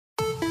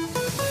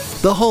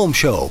The Home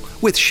Show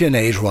with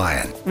Sinead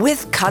Ryan.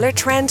 With Colour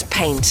Trend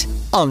Paint.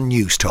 On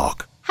News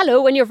Talk.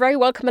 Hello, and you're very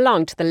welcome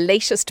along to the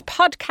latest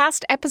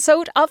podcast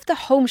episode of The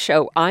Home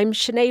Show. I'm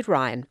Sinead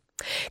Ryan.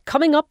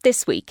 Coming up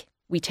this week,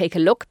 we take a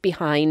look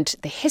behind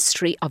the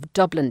history of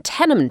Dublin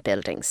Tenement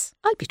buildings.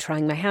 I'll be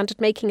trying my hand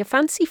at making a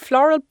fancy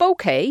floral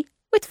bouquet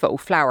with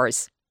faux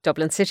flowers.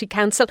 Dublin City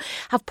Council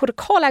have put a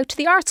call out to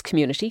the arts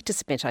community to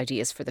submit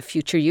ideas for the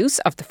future use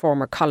of the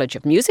former College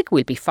of Music.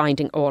 We'll be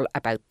finding all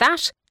about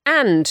that.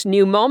 And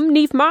new mum,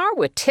 Niamh Maher,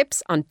 with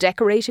tips on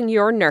decorating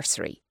your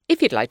nursery.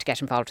 If you'd like to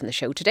get involved in the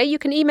show today, you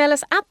can email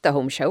us at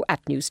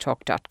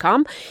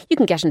thehomeshow@newstalk.com. You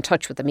can get in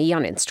touch with me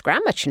on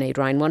Instagram at Sinead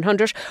Ryan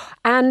 100,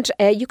 and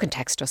you can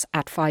text us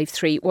at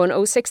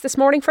 53106 this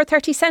morning for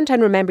 30 cents.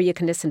 And remember, you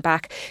can listen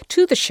back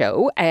to the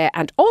show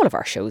and all of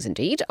our shows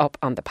indeed up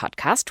on the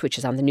podcast, which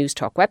is on the News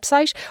Talk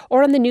website,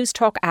 or on the News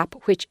Talk app,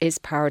 which is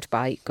powered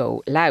by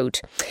Go Loud.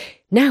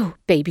 Now,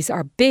 babies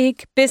are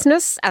big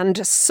business,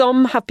 and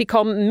some have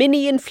become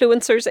mini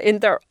influencers in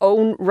their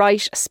own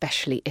right,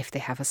 especially if they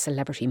have a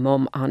celebrity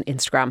mum on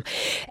Instagram.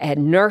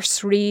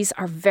 Nurseries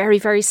are very,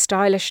 very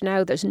stylish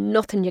now. There's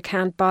nothing you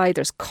can't buy.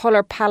 There's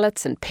colour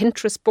palettes and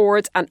Pinterest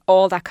boards and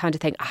all that kind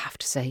of thing. I have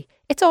to say,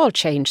 it's all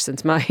changed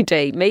since my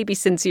day, maybe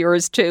since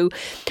yours too.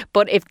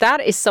 But if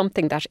that is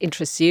something that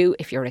interests you,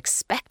 if you're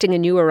expecting a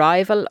new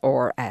arrival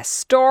or a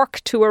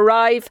stork to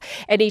arrive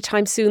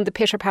anytime soon, the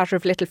pitter-patter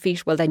of little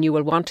feet, well, then you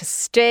will want to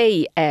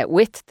stay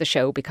with the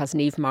show, because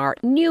Niamh Maher,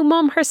 new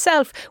mum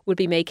herself, will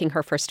be making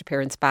her first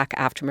appearance back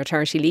after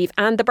maternity leave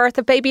and the birth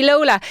of baby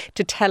Lola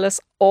to tell us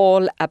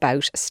all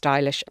about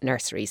stylish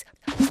nurseries.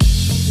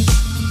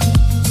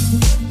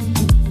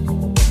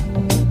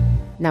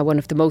 Now, one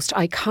of the most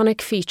iconic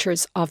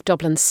features of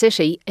Dublin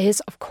City is,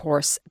 of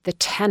course, the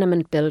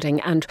tenement building.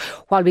 And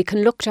while we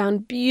can look down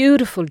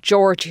beautiful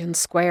Georgian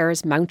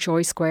squares,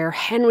 Mountjoy Square,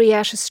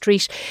 Henrietta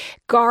Street,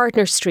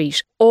 Gardner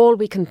Street, all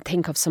we can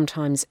think of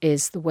sometimes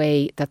is the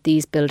way that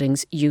these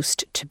buildings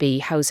used to be,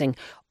 housing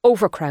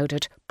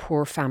overcrowded,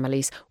 poor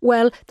families.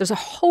 Well, there's a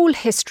whole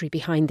history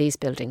behind these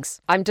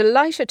buildings. I'm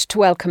delighted to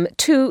welcome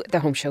to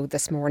the Home Show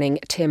this morning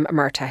Tim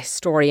Murtagh,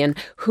 historian,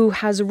 who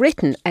has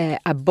written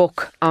a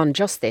book on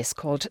just this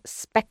called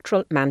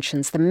Spectral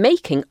Mansions, the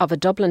making of a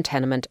Dublin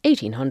tenement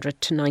 1800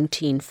 to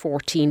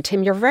 1914.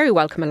 Tim, you're very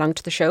welcome along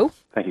to the show.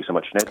 Thank you so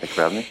much, Sinead. Thanks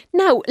for having me.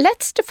 Now,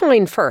 let's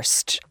define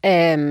first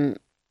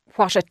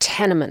what a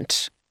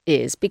tenement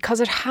is, because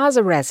it has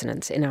a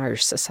resonance in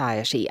Irish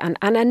society and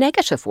a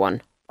negative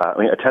one.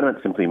 A tenement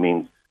simply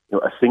means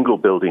a single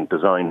building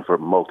designed for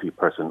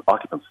multi-person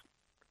occupants.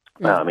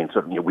 It's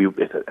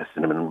a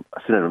synonym,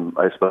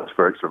 I suppose,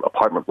 for sort of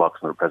apartment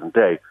blocks in the present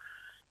day.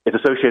 It's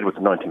associated with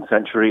the 19th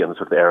century and the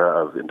sort of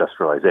era of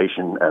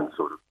industrialisation and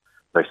sort of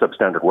very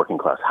substandard working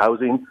class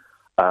housing.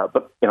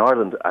 But in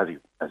Ireland, as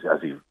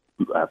you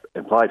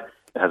implied,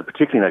 it has a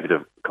particularly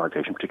negative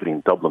connotation, particularly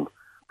in Dublin,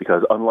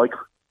 because unlike,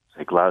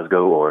 say,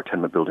 Glasgow or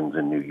tenement buildings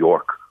in New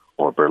York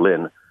or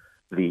Berlin,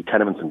 the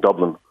tenements in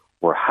Dublin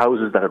were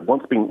houses that had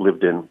once been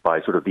lived in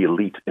by sort of the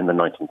elite in the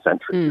 19th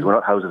century. They were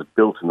not houses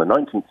built in the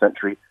 19th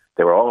century.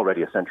 They were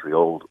already a century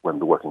old when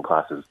the working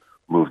classes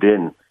moved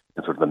in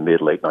sort of the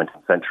mid-late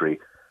 19th century.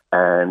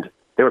 And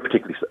they were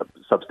particularly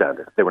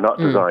substandard. They were not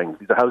designed,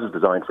 these are houses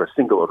designed for a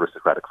single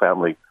aristocratic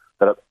family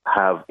that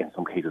have, in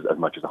some cases, as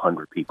much as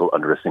 100 people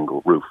under a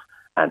single roof.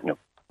 And,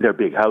 they're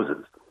big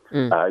houses.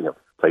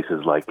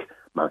 Places like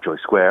Mountjoy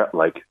Square,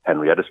 like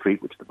Henrietta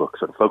Street, which the book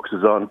sort of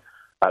focuses on.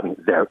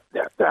 They're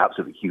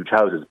absolutely huge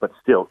houses, but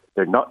still,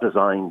 they're not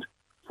designed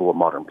for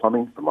modern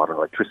plumbing, for modern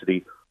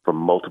electricity, for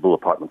multiple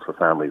apartments for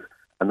families.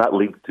 And that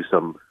leads to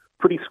some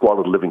pretty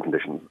squalid living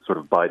conditions sort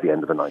of by the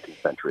end of the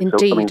 19th century.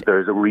 Indeed. So, there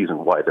is a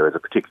reason why there is a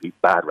particularly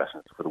bad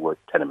resonance for the word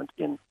tenement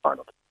in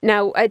Ireland.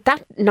 Now,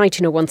 that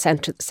 1901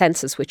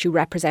 census, which you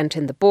represent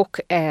in the book,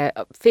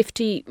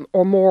 50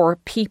 or more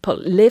people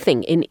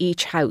living in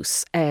each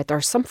house. There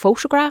are some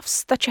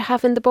photographs that you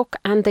have in the book,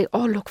 and they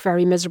all look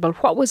very miserable.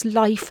 What was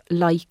life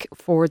like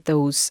for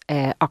those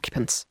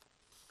occupants?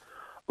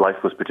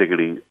 Life was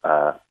particularly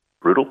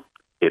brutal.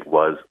 It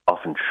was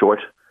often short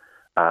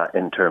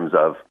in terms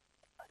of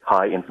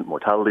high infant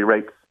mortality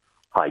rates,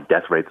 high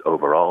death rates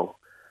overall,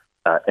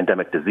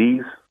 endemic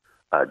disease.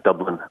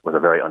 Dublin was a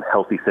very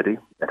unhealthy city.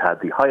 It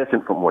had the highest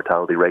infant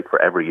mortality rate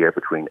for every year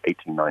between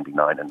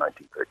 1899 and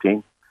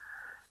 1913.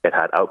 It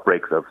had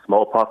outbreaks of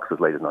smallpox as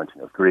late as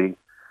 1903.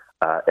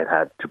 It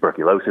had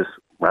tuberculosis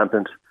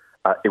rampant.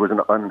 It was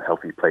an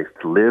unhealthy place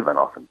to live and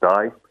often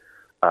die.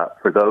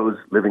 For those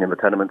living in the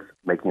tenements,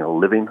 making a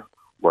living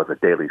was a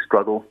daily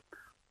struggle,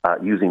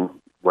 using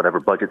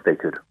whatever budget they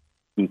could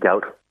eke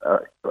out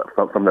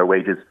from their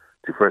wages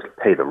to first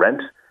pay the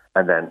rent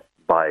and then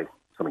buy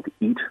something to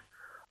eat.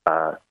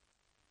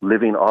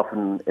 Living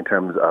often in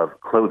terms of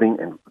clothing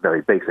and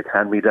very basic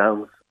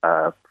hand-me-downs.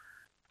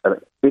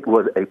 It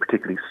was a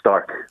particularly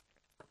stark,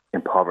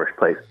 impoverished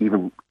place,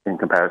 even in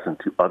comparison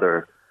to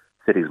other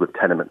cities with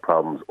tenement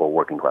problems or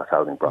working-class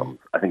housing problems.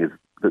 I think is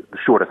the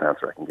shortest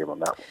answer I can give on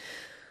that one.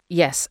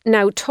 Yes.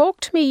 Now,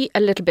 talk to me a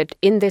little bit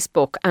in this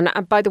book. And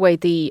by the way,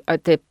 the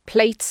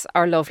plates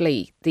are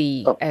lovely,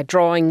 the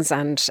drawings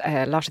and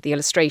a lot of the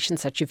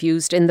illustrations that you've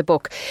used in the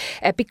book,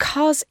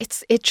 because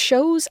it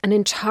shows an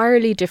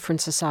entirely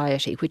different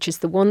society, which is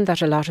the one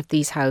that a lot of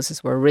these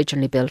houses were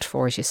originally built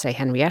for. As you say,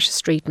 Henrietta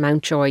Street,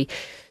 Mountjoy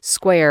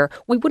Square.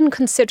 We wouldn't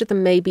consider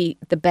them maybe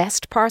the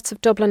best parts of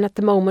Dublin at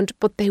the moment,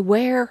 but they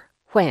were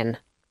when?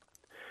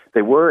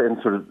 They were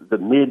in sort of the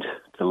mid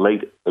to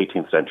late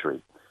 18th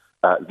century.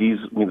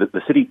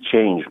 The city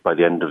changed by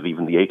the end of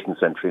even the 18th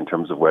century in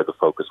terms of where the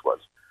focus was.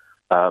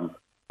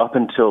 Up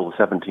until the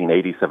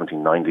 1780s,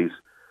 1790s,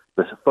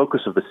 the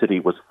focus of the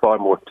city was far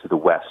more to the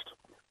west,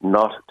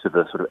 not to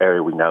the sort of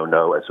area we now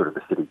know as sort of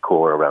the city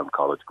core around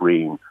College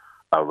Green,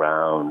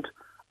 around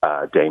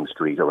Dame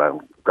Street,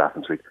 around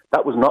Grafton Street.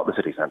 That was not the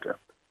city centre.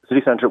 The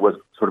city centre was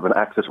sort of an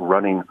axis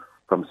running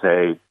from,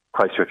 say,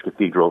 Christchurch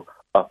Cathedral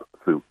up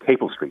through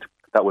Capel Street.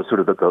 That was sort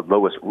of the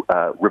lowest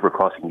river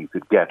crossing you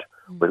could get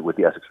with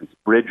the Essex Street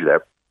Bridge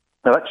there.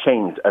 Now that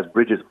changed as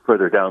bridges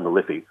further down the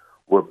Liffey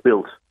were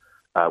built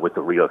with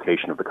the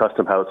relocation of the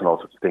Custom House and all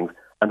sorts of things,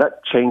 and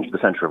that changed the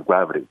centre of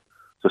gravity.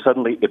 So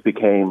suddenly it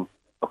became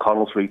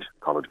O'Connell Street,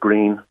 College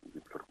Green,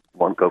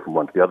 one go from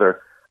one to the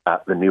other.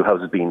 The new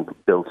houses being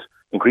built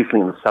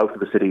increasingly in the south of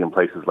the city in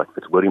places like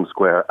Fitzwilliam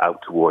Square out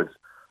towards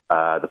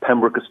the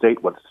Pembroke Estate.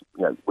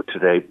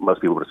 Today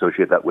most people would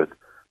associate that with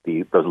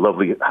those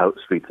lovely house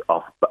streets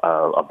off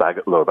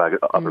Lower Bagot,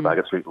 Upper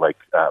Bagot Street, like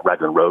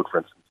Raglan Road, for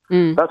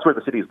instance. That's where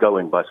the city is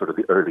going by sort of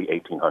the early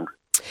 1800s.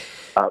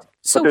 But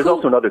there's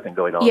also another thing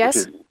going on,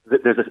 yes. which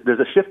is there's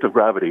a shift of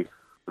gravity.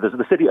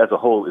 The city as a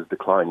whole is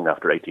declining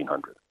after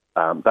 1800.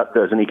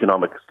 There's an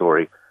economic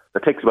story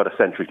that takes about a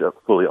century to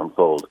fully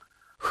unfold.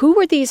 Who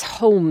were these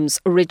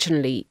homes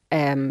originally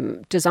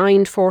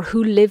designed for?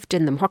 Who lived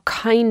in them? What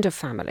kind of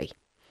family?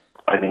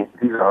 I mean,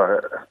 these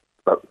are...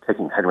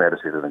 taking Henrietta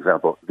Street as an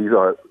example, these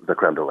are the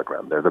creme de la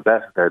creme. They're the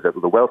best. They're the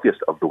wealthiest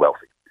of the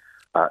wealthy.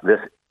 This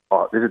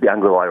is the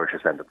Anglo-Irish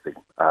ascendancy,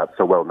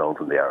 so well known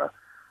from the era.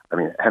 I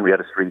mean,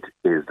 Henrietta Street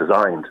is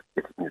designed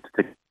to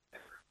take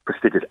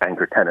prestigious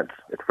anchor tenants.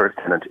 Its first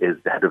tenant is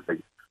the head of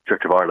the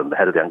Church of Ireland, the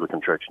head of the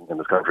Anglican Church in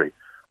this country,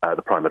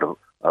 the Primate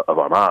of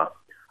Armagh.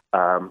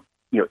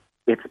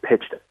 It's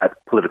pitched at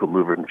political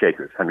movers and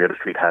shakers. Henrietta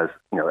Street has,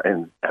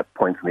 at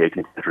points in the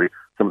 18th century,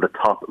 some of the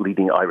top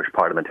leading Irish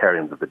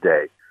parliamentarians of the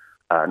day.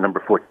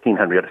 Number 14,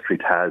 Henrietta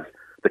Street, has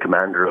the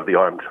commander of the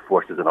armed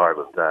forces in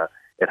Ireland.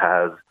 It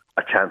has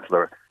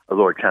a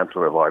Lord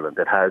Chancellor of Ireland.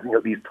 It has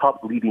these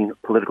top leading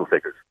political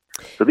figures.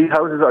 So these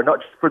houses are not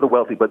just for the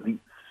wealthy, but the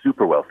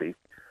super wealthy.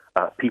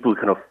 People who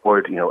can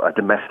afford a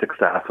domestic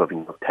staff of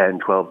 10,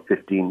 12,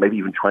 15, maybe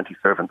even 20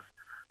 servants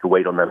to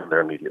wait on them and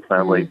their immediate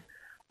family.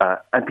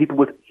 And people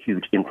with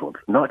huge influence,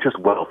 not just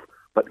wealth,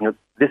 but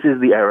this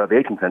is the era, the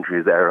 18th century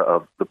is the era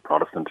of the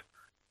Protestant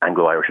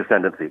Anglo-Irish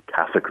ascendancy.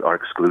 Catholics are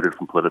excluded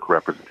from political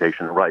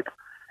representation and rights.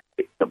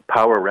 The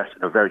power rests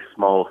in a very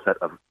small set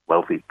of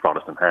wealthy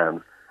Protestant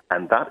hands,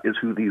 and that is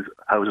who these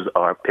houses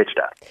are pitched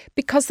at.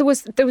 Because there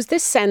was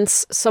this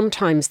sense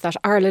sometimes that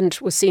Ireland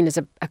was seen as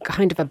a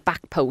kind of a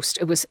backpost.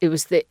 It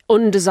was the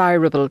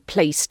undesirable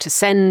place to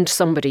send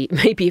somebody,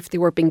 maybe if they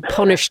were being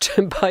punished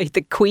by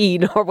the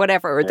Queen or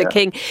whatever, or the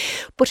King.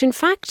 But in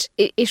fact,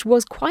 it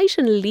was quite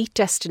an elite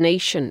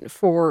destination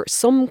for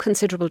some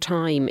considerable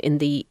time in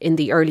the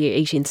early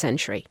 18th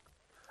century.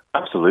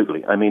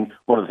 Absolutely. I mean,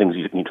 one of the things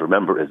you need to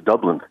remember is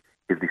Dublin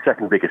is the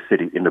second biggest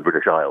city in the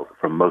British Isles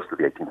for most of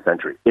the 18th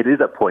century. It is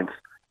at points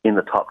in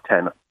the top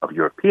 10 of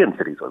European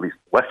cities, or at least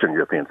Western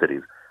European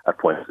cities, at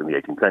points in the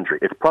 18th century.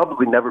 It's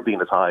probably never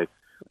been as high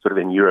sort of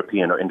in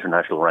European or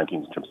international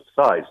rankings in terms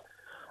of size.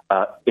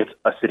 It's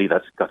a city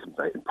that's got some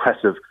very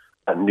impressive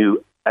and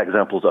new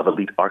examples of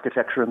elite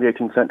architecture in the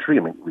 18th century.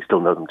 I mean, we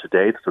still know them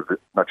today, sort of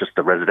not just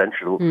the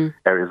residential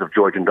areas of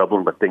Georgian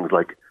Dublin, but things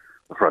like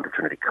the front of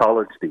Trinity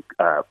College, the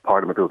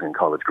Parliament building in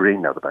College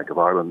Green, now the Bank of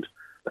Ireland,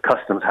 the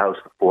Customs House,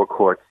 the Four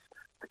Courts,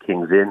 the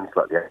King's Inn,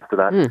 slightly after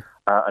that.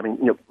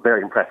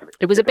 Very impressive.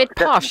 It was a bit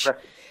posh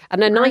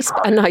and a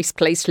nice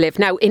place to live.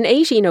 Now, in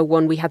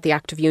 1801, we had the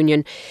Act of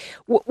Union.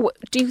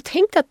 Do you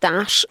think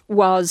that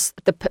was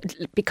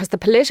because the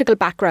political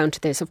background to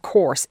this, of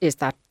course, is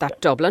that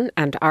Dublin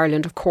and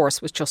Ireland, of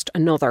course, was just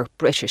another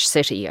British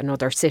city,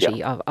 another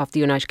city of the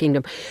United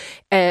Kingdom.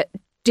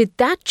 Did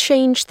that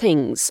change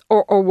things,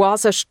 or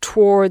was it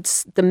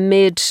towards the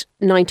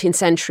mid-19th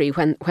century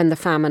when the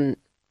famine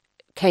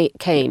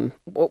came?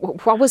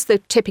 What was the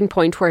tipping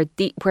point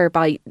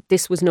whereby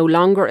this was no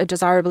longer a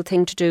desirable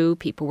thing to do?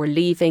 People were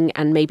leaving,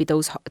 and maybe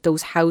those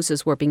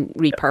houses were being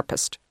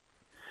repurposed.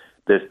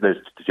 There's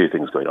two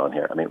things going on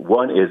here. I mean,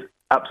 one is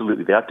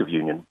absolutely the Act of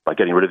Union, by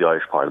getting rid of the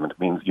Irish Parliament,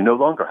 means you no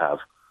longer have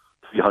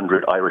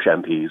 300 Irish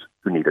MPs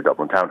who need a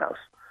Dublin townhouse.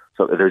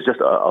 So there's just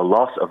a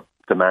loss of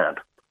demand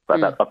at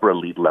that upper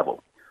elite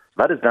level.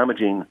 So that is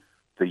damaging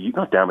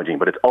not damaging,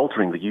 but it's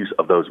altering the use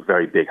of those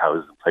very big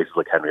houses in places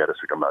like Henrietta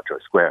Street or Mountjoy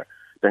Square.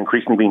 They're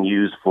increasingly being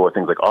used for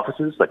things like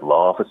offices, like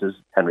law offices.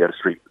 Henrietta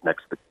Street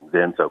next to the King's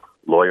Inn, so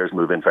lawyers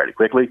move in fairly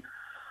quickly.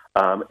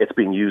 It's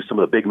being used, some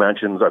of the big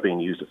mansions are being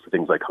used for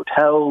things like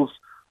hotels,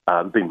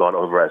 being bought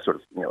over as sort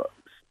of,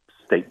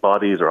 state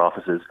bodies or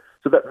offices.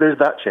 So there's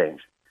that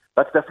change.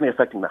 That's definitely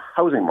affecting the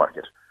housing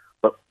market.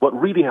 But what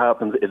really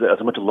happens is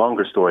a much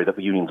longer story that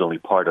the union's only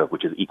part of,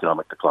 which is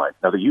economic decline.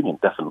 Now, the union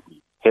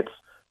definitely hits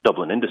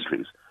Dublin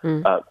industries.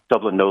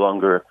 Dublin no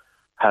longer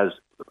has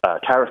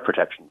tariff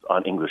protections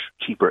on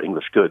cheaper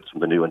English goods from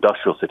the new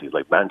industrial cities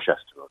like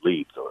Manchester or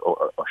Leeds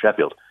or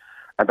Sheffield.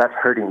 And that's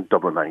hurting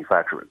Dublin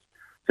manufacturers.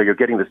 So you're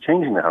getting this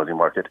change in the housing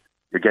market.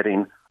 You're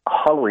getting a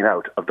hollowing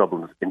out of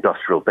Dublin's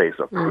industrial base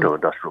or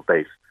proto-industrial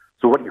base.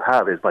 So what you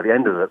have is, by the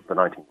end of the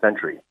 19th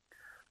century,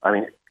 I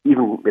mean,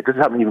 this is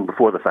happening even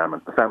before the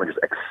famine just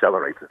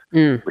accelerates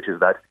it, which is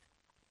that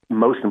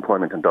most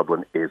employment in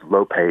Dublin is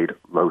low paid,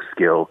 low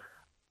skill,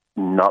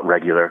 not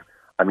regular.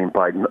 I mean,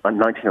 by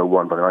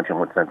 1901, by the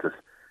 1901 census,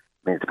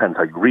 I mean, it depends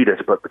how you read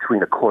it, but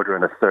between a quarter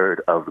and a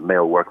third of the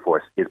male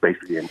workforce is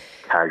basically in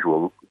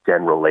casual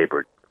general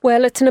labour.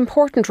 Well, it's an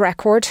important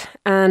record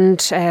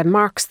and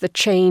marks the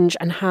change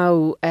and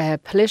how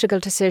political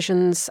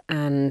decisions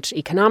and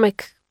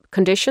economic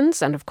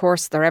conditions, and of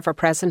course they're ever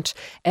present,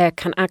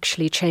 can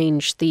actually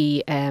change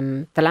the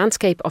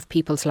landscape of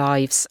people's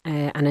lives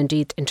and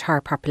indeed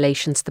entire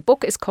populations. The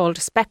book is called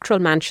Spectral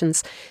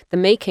Mansions, The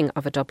Making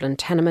of a Dublin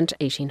Tenement,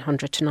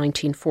 1800 to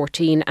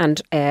 1914,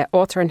 and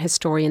author and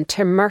historian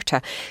Tim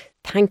Murtagh.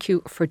 Thank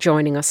you for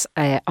joining us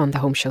on the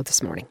Home Show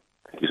this morning.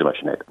 Thank you so much,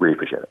 Sinead. Really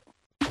appreciate it.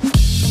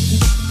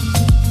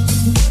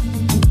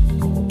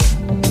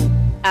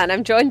 And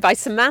I'm joined by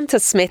Samatha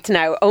Smyth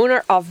now,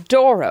 owner of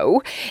DoorO.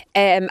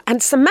 And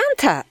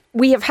Samatha,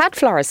 we have had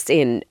florists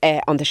in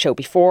on the show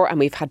before, and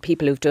we've had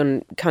people who've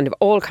done kind of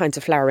all kinds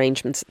of flower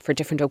arrangements for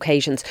different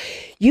occasions.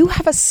 You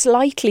have a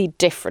slightly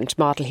different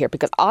model here,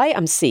 because I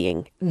am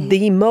seeing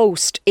the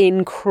most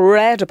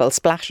incredible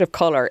splash of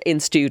colour in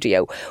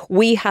studio.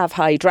 We have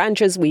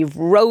hydrangeas, we've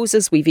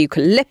roses, we've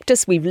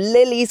eucalyptus, we've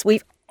lilies,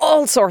 we've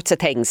all sorts of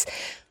things.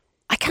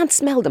 I can't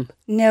smell them.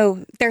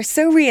 No, they're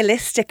so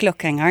realistic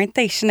looking, aren't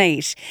they,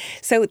 Sinead?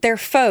 So they're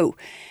faux.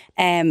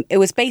 It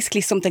was basically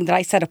something that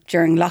I set up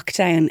during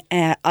lockdown.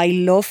 I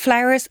love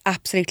flowers,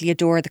 absolutely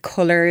adore the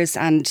colours,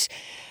 and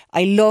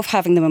I love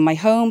having them in my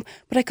home,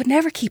 but I could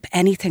never keep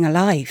anything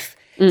alive.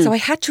 So I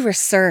had to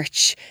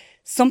research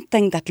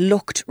something that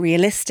looked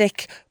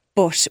realistic,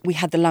 but we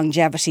had the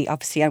longevity,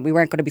 obviously, and we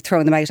weren't going to be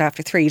throwing them out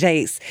after 3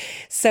 days.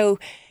 So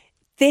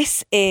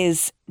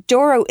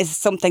DoorO is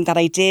something that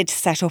I did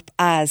set up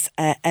as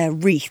a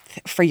wreath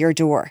for your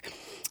door.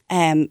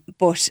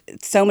 But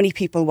so many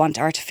people want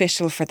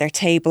artificial for their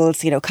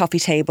tables, coffee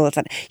tables,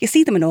 and you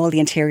see them in all the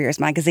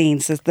interiors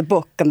magazines. There's the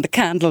book and the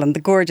candle and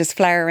the gorgeous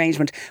flower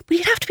arrangement, but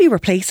you'd have to be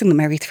replacing them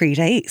every 3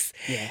 days.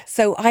 Yeah.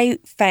 So I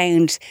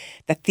found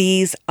that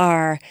these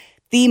are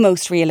the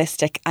most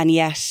realistic, and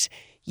yet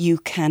you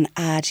can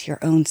add your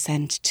own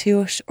scent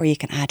to it, or you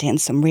can add in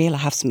some real. I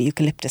have some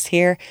eucalyptus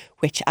here,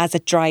 which as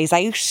it dries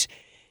out,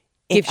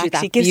 gives you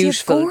that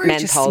beautiful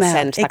menthol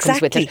scent that comes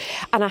with it.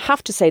 And I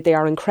have to say, they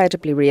are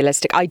incredibly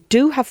realistic. I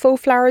do have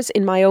faux flowers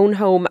in my own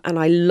home and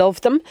I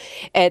love them.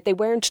 They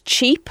weren't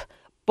cheap,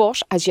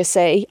 but as you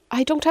say,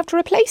 I don't have to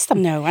replace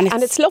them. No, and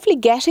it's lovely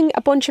getting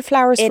a bunch of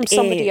flowers from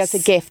somebody as a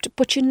gift.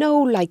 But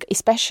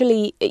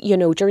especially,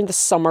 during the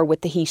summer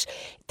with the heat,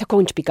 they're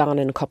going to be gone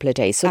in a couple of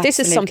days. So Absolutely.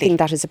 This is something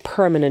that is a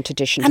permanent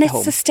addition to the home.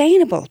 And it's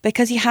sustainable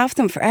because you have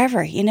them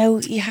forever.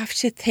 You have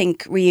to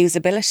think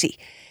reusability.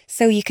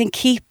 So you can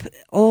keep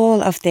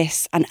all of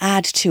this and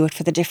add to it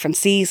for the different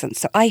seasons.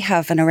 So I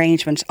have an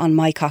arrangement on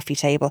my coffee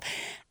table,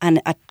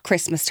 and at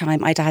Christmas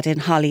time I'd add in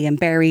holly and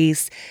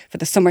berries. For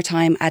the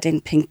summertime, add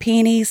in pink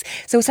peonies.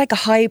 So it's like a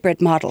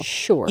hybrid model.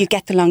 Sure. You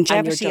get the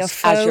longevity of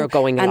faux as you're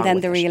going along, and then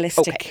with the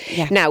realistic. Okay.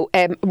 Yeah. Now,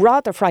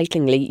 rather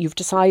frighteningly, you've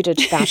decided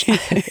that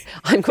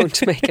I'm going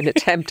to make an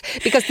attempt,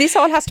 because this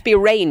all has to be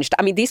arranged.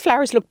 I mean, these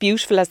flowers look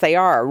beautiful as they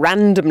are,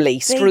 randomly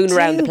strewn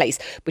around the place.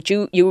 But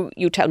you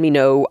tell me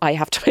no, I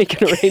have to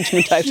make an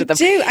arrangement out of them.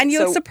 You do, and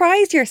you'll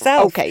surprise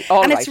yourself. Okay,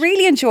 all and right. It's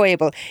really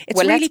enjoyable. It's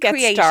well, really let's get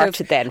creative.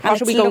 started then.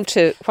 What are we going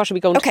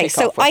to Okay,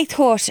 so I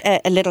thought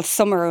a little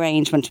summer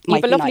arrangement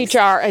might be nice. You have a lovely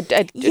jar, a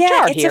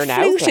jar here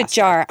now. Yeah, it's a fluted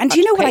jar. And do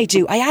you know what I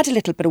do? I add a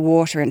little bit of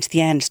water into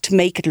the end to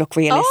make it look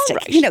realistic.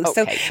 Right.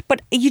 So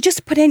but you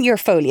just put in your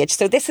foliage.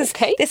 So this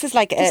is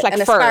like an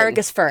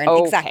asparagus fern.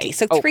 Exactly.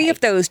 So 3 of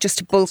those just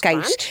to bulk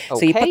out.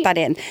 So you put that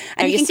in.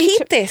 And you can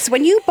keep this.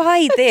 When you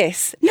buy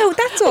this, no,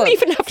 that's all. I'm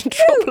even having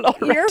trouble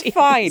already. You're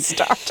fine.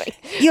 Starting.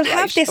 You'll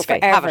have this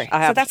forever.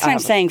 So that's what I'm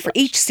saying. For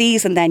each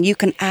season then you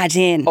can add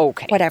in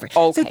whatever.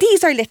 So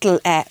these are little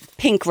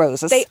pink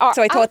roses. They are.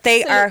 So I thought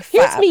they are fab.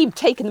 Here's me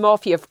taking them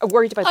off you,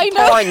 worried about the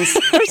thorns.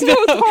 There's no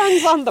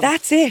thorns on them.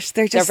 That's it.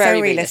 They're just very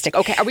so realistic.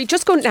 Okay, are we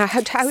just going now?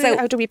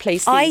 How do we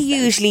place these? I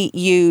usually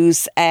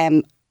use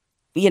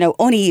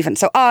uneven,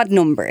 so odd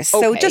numbers.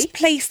 Okay. So just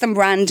place them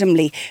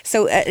randomly.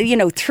 So,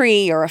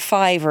 3 or a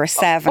 5 or a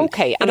 7.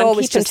 Okay, and I'll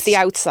keep them to the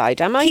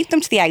outside, am I? Keep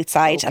them to the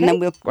outside, Okay, and then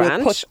we'll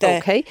put the...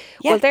 Okay,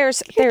 Yeah. well,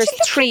 there's You're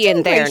 3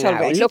 in there great now.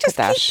 already. Look Just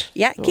at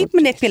that. Keep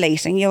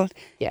manipulating. You'll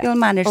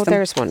manage them.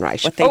 There's one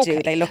right. What they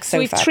do, they look so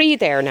we've fab. 3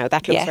 there now.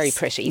 That looks Yes. very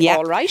pretty. Yeah.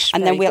 All right.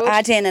 And then we'll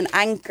add in an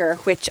anchor,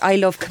 which I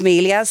love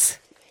camellias.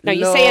 Now,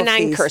 you say an Love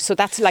anchor, these. so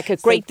that's like a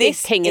great big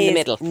thing in the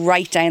middle.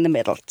 Right down the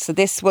middle. So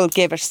this will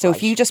give it. So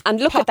if you just and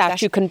look pop at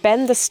that, you can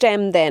bend the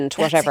stem then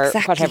to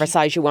whatever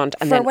size you want,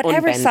 and for then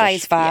whatever unbend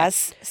size it.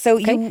 vase. Yeah. So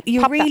Okay. you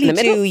Pop that in really the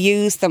middle. do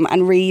use them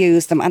and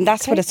reuse them, and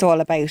that's what it's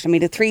all about. I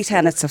mean, the 3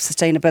 tenets of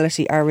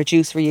sustainability are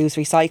reduce, reuse,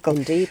 recycle.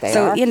 Indeed, they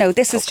so are.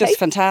 this is just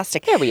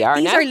fantastic. Here we are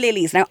These now. are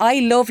lilies. Now I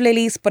love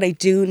lilies, but I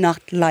do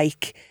not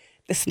like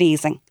the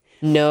sneezing.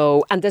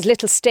 No, and there's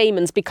little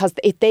stamens because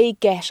they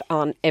get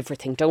on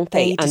everything, don't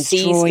they? They and destroy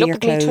these, look your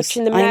at me clothes.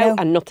 touching them I now, know.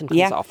 and nothing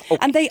comes off. Okay.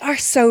 And they are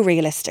so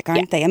realistic,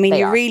 aren't they? I mean,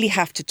 they you are. really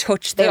have to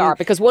touch them. They are,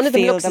 because one of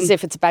them feel looks as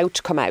if it's about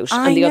to come out,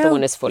 I and the other know.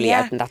 one is fully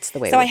Yeah. out, and that's the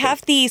way So it I would have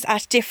these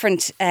at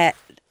different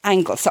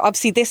angles. So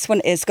obviously this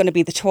one is going to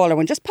be the taller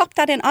one. Just pop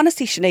that in.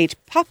 Honestly, Sinead,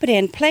 pop it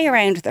in, play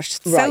around with it.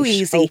 It's so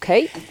easy.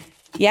 Okay.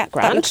 Yeah,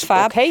 Grand. that looks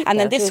fab. Okay, and then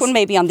there it this is. one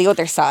maybe on the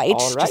other side,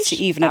 All right. just to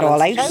even it all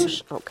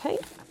Balance out. Okay,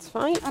 that's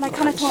fine. And I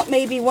kind of thought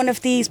maybe one of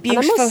these And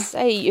beautiful I must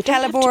say, you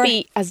don't have to hellebore.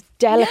 be as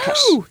delicate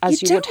No,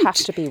 as you you would have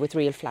don't. to be with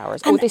real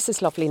flowers. And this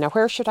is lovely. Now,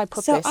 where should I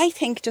put So this? I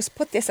think just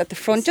put this at the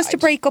front, just to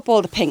Side. break up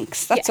all the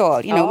pinks. That's Yeah.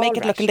 all. Make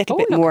it look a little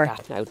bit look more. At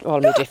that now, all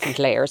my different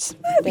layers.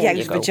 I'll be There out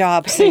you of go. a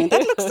job soon.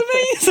 That looks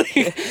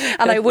amazing.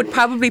 And I would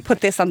probably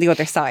put this on the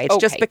other side,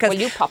 just because well,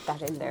 you pop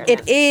that in there. it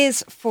now.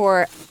 is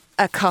for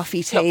a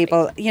coffee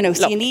table, so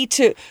Lovely. you need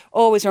to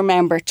always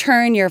remember,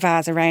 turn your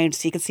vase around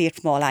so you can see it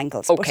from all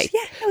angles. Okay.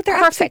 But they're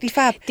absolutely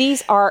fab.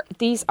 These are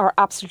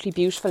absolutely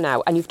beautiful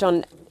now, and you've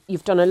done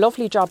a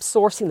lovely job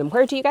sourcing them.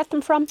 Where do you get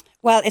them from?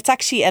 Well, it's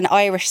actually an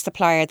Irish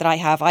supplier that I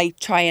have. I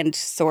try and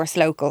source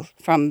local,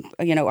 from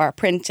our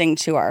printing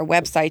to our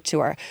website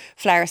to our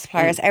flower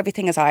suppliers.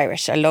 Everything is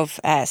Irish. I love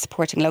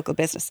supporting local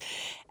business.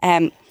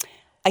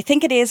 I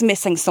think it is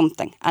missing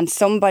something, and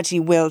somebody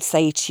will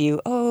say to you,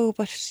 "Oh,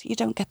 but you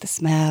don't get the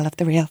smell of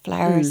the real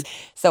flowers."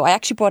 So I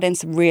actually brought in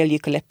some real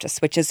eucalyptus,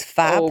 which is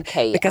fab.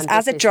 Okay, because and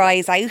as this it is-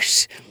 dries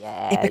out,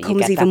 Yeah, it you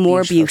becomes get even that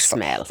more beautiful beautiful.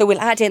 smell. So we'll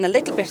add in a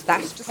little bit of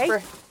that just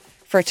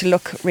for it to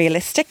look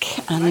realistic,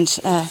 and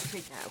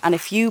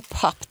if you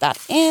pop that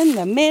in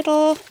the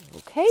middle.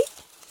 Okay.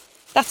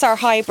 That's our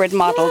hybrid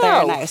model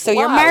there now. So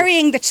you're Wow.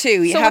 marrying the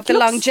two. You So have it the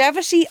looks-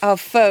 longevity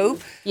of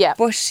faux, Yeah.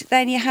 but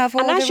then you have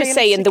all And the as you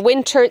say, in realistic- the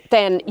winter,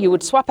 then you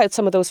would swap out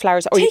some of those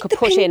flowers, or you Take could the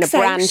put in a pinks out.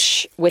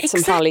 branch with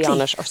some holly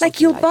on it, or something.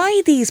 Like you'll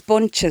buy these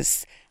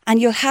bunches and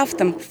you'll have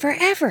them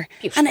forever,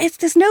 and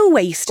there's no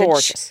wastage.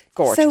 Gorgeous.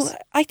 So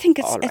I think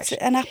All right. it's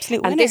an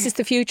absolute winner. And this is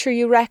the future,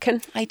 you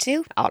reckon? I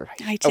do. All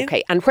right. I do.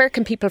 Okay. And where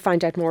can people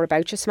find out more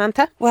about you,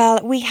 Samantha? Well,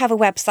 we have a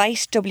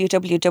website,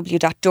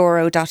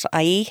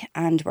 www.DoorO.ie,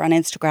 and we're on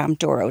Instagram,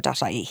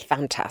 DoorO.ie.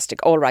 Fantastic.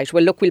 All right.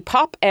 Well, look, we'll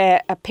pop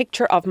a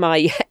picture of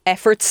my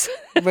efforts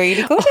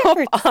Really good up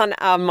efforts.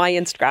 on my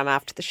Instagram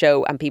after the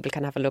show, and people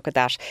can have a look at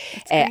that.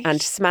 great.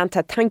 And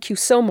Samantha, thank you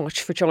so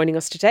much for joining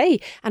us today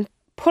and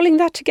pulling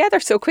that together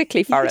so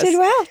quickly for us. You did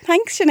well.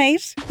 Thanks,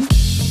 Sinead.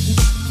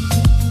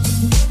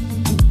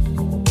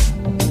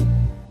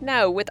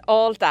 Now, with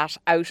all that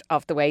out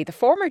of the way, the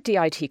former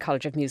DIT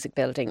College of Music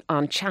building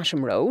on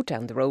Chatham Road,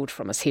 down the road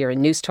from us here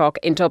in Newstalk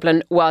in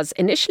Dublin, was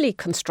initially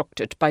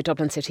constructed by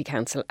Dublin City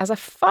Council as a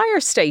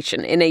fire station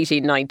in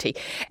 1890.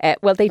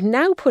 Well, they've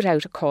now put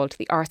out a call to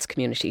the arts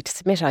community to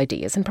submit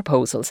ideas and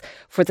proposals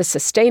for the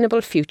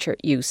sustainable future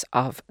use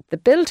of the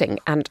building.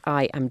 And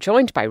I am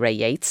joined by Ray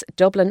Yeates,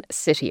 Dublin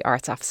City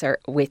Arts Officer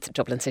with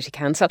Dublin City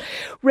Council.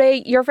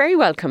 Ray, you're very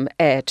welcome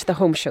to the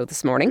Home Show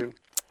this morning.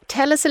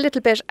 Tell us a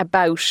little bit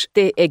about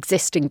the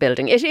existing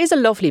building. It is a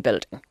lovely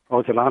building. Oh,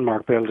 it's a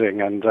landmark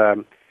building, and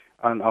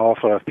an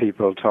awful lot of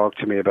people talk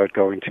to me about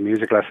going to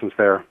music lessons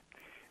there,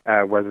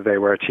 whether they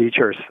were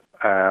teachers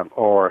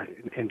or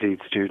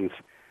indeed students.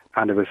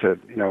 And it was a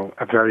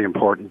very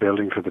important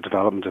building for the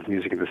development of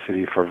music in the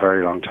city for a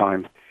very long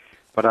time.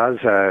 But as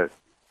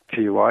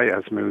TUI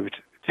has moved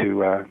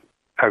to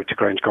out to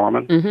Grange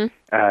Gorman,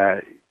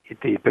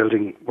 the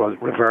building was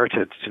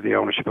reverted to the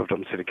ownership of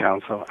Dublin City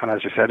Council. And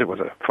as you said, it was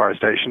a fire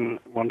station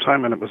one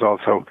time, and it was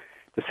also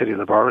the city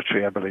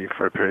laboratory, I believe,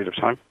 for a period of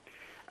time,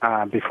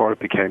 before it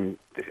became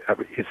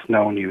its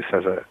known use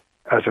as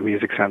a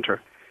music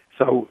centre.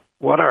 So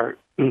what our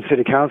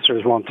city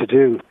councillors want to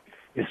do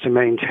is to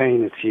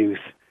maintain its use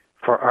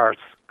for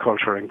arts,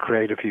 culture and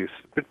creative use.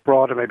 A bit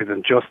broader maybe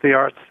than just the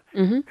arts,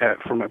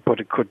 but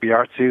it could be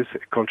arts use,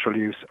 cultural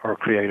use or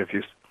creative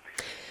use.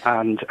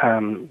 And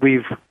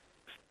we've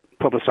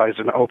publicised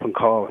an open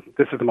call.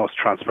 This is the most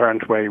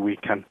transparent way we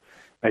can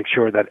make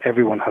sure that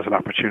everyone has an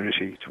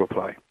opportunity to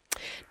apply.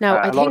 Now,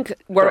 I think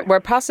we're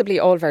possibly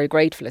all very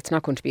grateful it's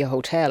not going to be a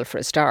hotel for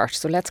a start,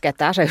 so let's get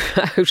that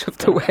out of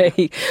the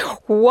way.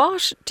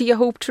 What do you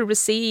hope to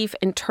receive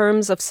in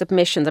terms of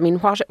submissions? I mean,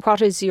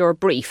 what is your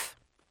brief?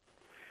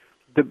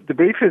 The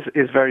brief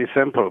is very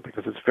simple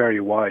because it's very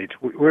wide.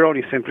 We're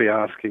only simply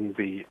asking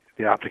the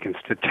applicants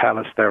to tell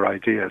us their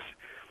ideas.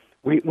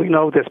 We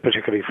know this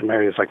particularly from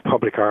areas like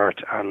public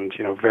art and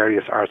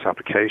various arts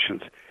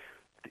applications.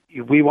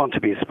 We want to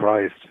be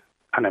surprised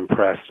and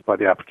impressed by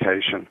the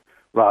application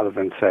rather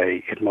than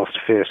say it must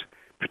fit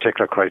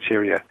particular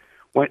criteria.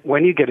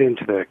 When you get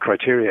into the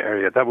criteria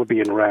area, that would be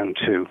in round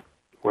 2,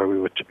 where we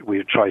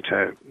would try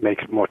to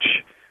make it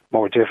much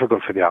more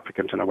difficult for the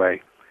applicant in a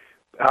way.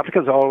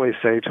 Applicants always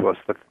say to us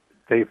that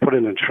they put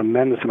in a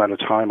tremendous amount of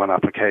time on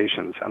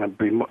applications and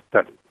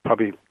that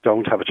probably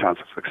don't have a chance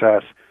of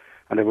success,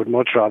 and they would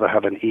much rather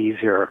have an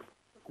easier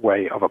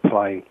way of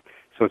applying.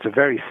 So it's a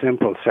very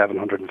simple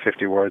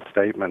 750-word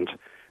statement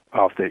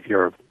of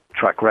your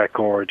track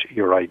record,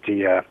 your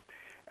idea,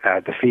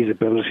 the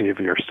feasibility of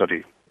your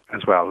study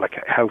as well, like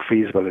how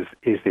feasible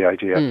is the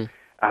idea,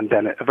 and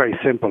then a very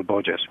simple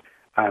budget.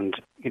 And,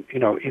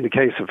 in the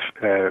case of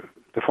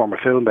the former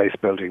film-based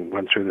building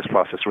went through this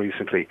process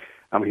recently,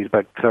 and we had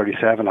about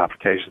 37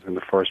 applications in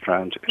the first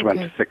round. It went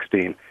to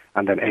 16,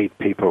 and then 8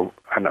 people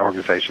and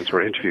organisations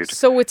were interviewed.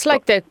 So it's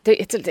like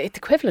it's the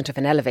equivalent of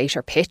an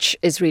elevator pitch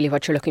is really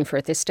what you're looking for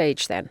at this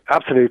stage then?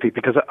 Absolutely,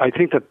 because I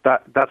think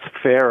that's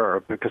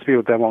fairer, because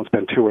people then won't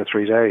spend 2 or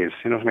 3 days,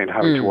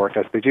 having to work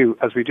as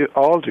we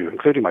all do,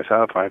 including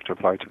myself. I have to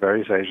apply to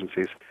various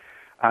agencies,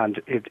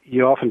 and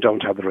you often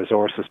don't have the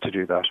resources to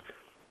do that.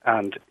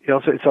 And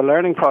also, it's a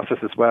learning process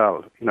as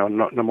well, no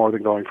more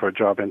than going for a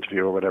job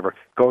interview or whatever.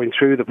 Going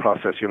through the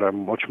process, you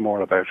learn much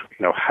more about,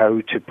 how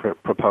to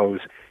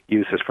propose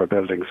uses for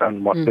buildings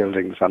and what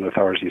buildings and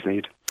authorities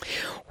need.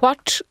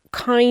 What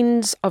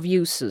kinds of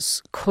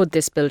uses could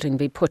this building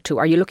be put to?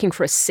 Are you looking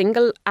for a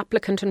single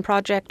applicant and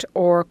project,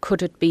 or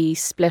could it be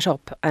split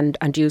up and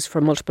used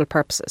for multiple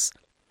purposes?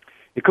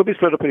 It could be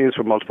split up and used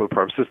for multiple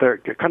purposes. There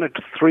are kind of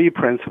 3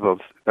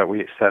 principles that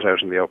we set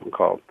out in the open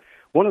call.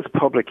 One is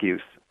public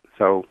use.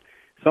 So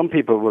some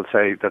people will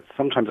say that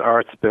sometimes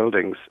arts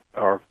buildings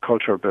or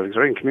cultural buildings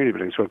or even community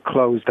buildings will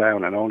close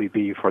down and only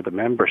be for the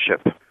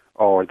membership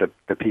or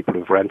the people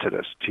who've rented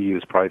it to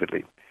use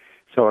privately.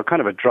 So a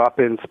kind of a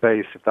drop-in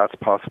space, if that's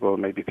possible.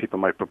 Maybe people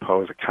might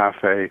propose a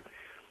cafe.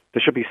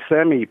 There should be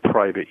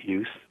semi-private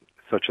use,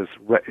 such as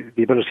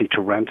the ability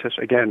to rent it.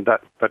 Again,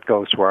 that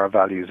goes to our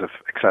values of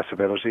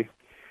accessibility.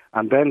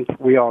 And then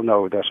we all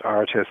know that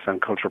artists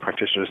and cultural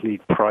practitioners need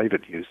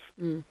private use.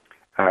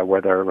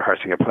 Where they're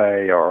rehearsing a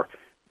play or,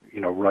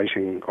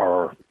 writing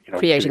or,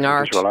 creating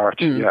art. Visual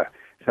art, yeah.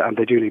 And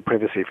they do need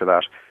privacy for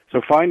that. So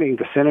finding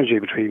the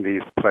synergy between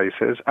these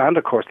places and,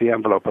 of course, the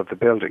envelope of the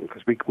building,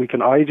 because we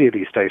can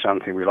ideally state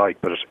anything we like,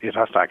 but it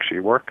has to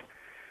actually work.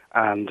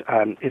 And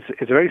it's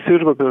a very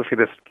suitable building for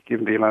this,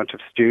 given the amount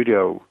of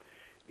studio,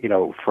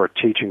 for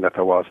teaching that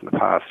there was in the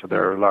past. So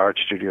there are large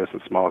studios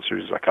and small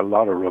studios, like a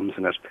lot of rooms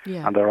in it,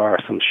 and there are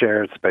some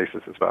shared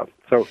spaces as well.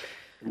 So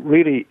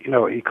really,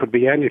 it could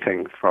be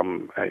anything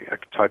from a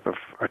type of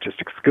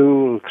artistic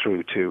school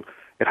through to,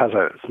 it has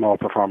a small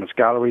performance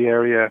gallery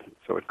area,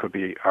 so it could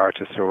be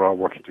artists who are all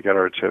working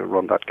together to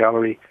run that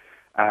gallery.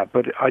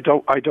 But I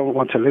don't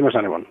want to limit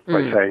anyone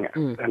by saying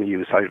any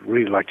use. I'd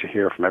really like to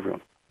hear from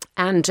everyone.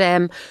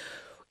 And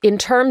in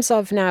terms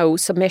of now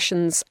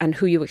submissions and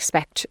who you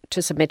expect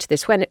to submit to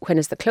this, when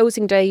is the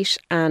closing date,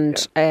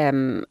 and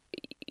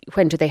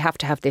when do they have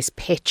to have this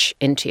pitch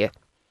into you?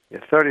 Yeah,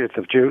 30th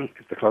of June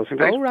is the closing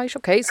date. Oh, right,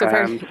 okay. So,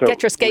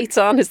 get your skates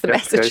on is the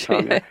message.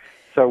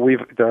 So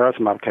there are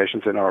some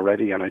applications in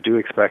already, and I do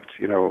expect,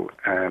 in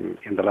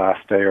the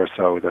last day or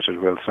so that it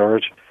will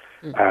surge.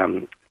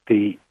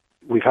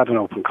 We've had an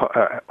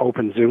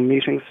open Zoom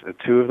meetings,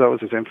 2 of those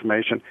as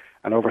information,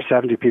 and over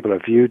 70 people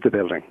have viewed the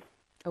building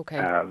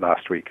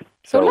last week.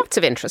 So lots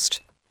of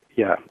interest.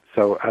 Yeah,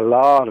 so a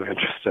lot of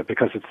interest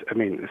because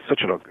it's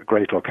such a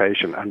great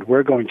location, and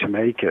we're going to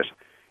make it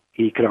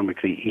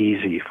economically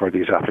easy for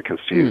these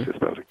applicants to use this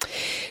building.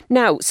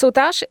 Now, so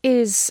that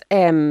is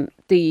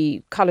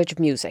the College of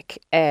Music,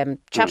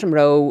 Chatham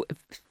Row,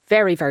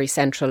 very, very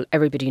central.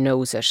 Everybody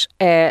knows it.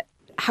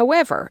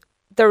 However,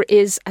 there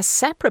is a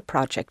separate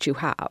project you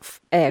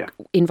have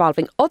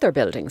involving other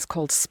buildings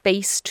called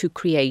Space to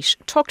Create.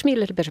 Talk to me a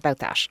little bit about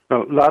that.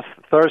 Well, last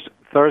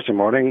Thursday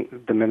morning,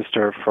 the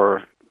Minister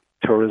for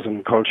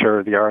Tourism,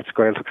 Culture, the Arts,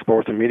 Gaeltacht,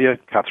 Sport and Media,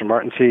 Catherine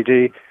Martin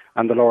TD,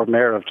 and the Lord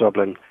Mayor of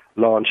Dublin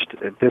launched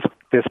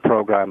this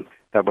programme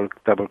that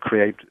will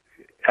create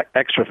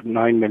extra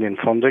 9 million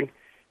funding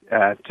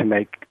to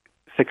make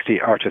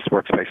 60 artist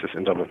workspaces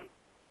in Dublin.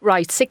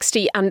 Right,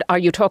 60. And are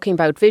you talking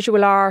about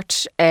visual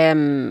art,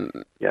 kind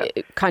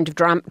of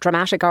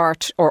dramatic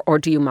art, or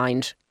do you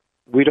mind?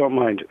 We don't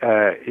mind.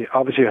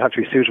 Obviously, it has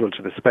to be suitable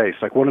to the space.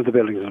 Like one of the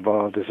buildings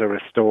involved is a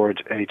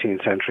restored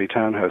 18th century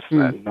townhouse,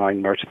 9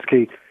 Murtagh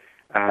Quay.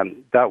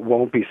 That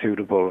won't be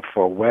suitable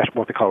for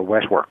what they call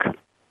wet work,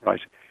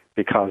 right?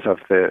 Because of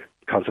the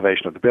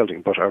conservation of the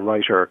building. But a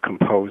writer,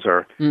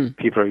 composer,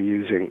 people are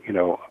using,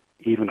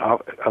 even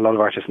a lot of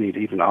artists need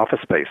even office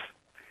space,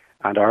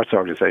 and arts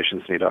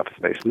organisations need office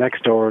space.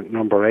 Next door,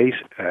 number 8,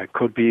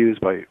 could be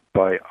used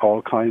by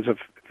all kinds of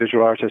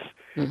visual artists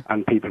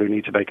and people who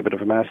need to make a bit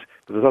of a mess.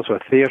 But there's also a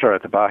theatre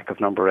at the back of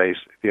number 8,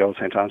 the old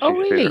St. Anthony's Oh,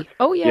 really? Theatre.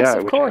 Oh, yes,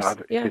 of course.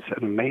 It's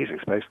an amazing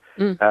space.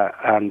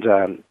 And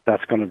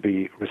that's going to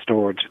be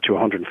restored to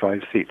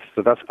 105 seats.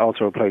 So that's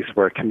also a place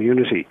where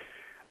community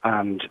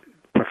and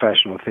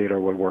professional theatre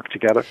will work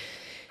together.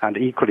 And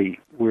equally,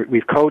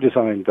 we've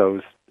co-designed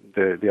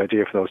the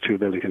idea for those two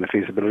buildings in a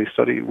feasibility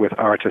study with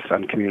artists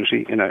and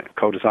community in a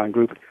co-design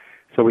group.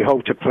 So we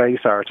hope to place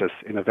artists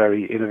in a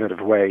very innovative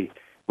way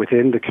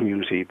within the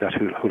community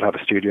who'll have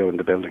a studio in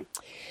the building.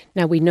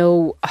 Now, we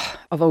know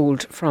of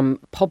old from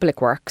public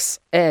works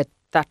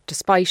that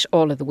despite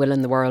all of the will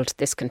in the world,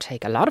 this can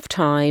take a lot of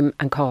time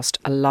and cost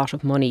a lot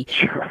of money.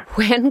 Sure.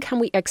 When can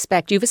we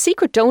expect? You have a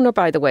secret donor,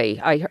 by the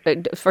way,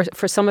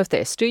 for some of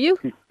this, do you?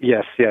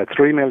 Yes,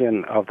 3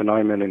 million of the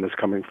 9 million is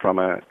coming from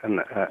a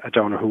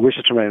donor who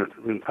wishes to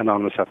remain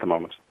anonymous at the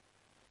moment.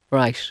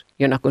 Right.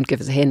 You're not going to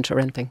give us a hint or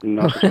anything?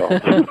 Not at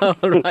all.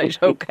 All right,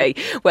 OK.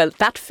 Well,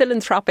 that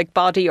philanthropic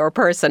body or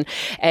person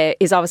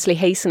is obviously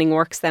hastening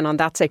works then on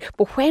that side.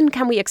 But when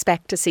can we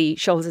expect to see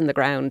shovels in the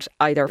ground,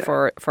 either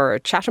for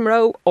Chatham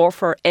Row or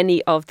for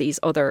any of these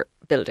other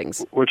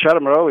buildings? Well,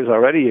 Chatham Row is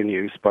already in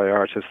use by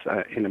artists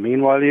in a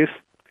meanwhile use.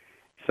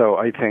 So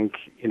I think,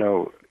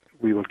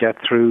 we will get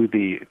through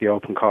the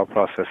open call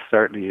process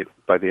certainly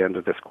by the end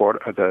of this quarter,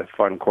 the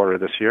final quarter of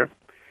this year,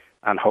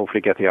 and hopefully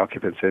get the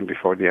occupants in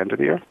before the end of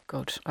the year.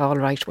 Good. All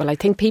right. Well, I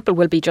think people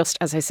will be just,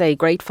 as I say,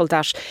 grateful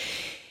that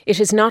it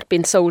has not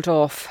been sold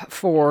off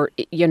for,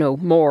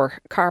 more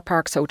car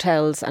parks,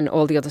 hotels and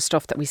all the other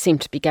stuff that we seem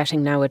to be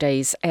getting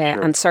nowadays. Sure.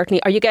 And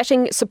certainly, are you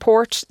getting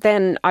support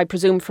then, I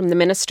presume, from the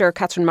Minister,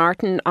 Catherine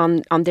Martin,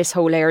 on this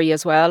whole area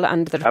as well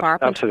and the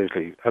department?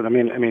 Absolutely. I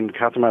mean,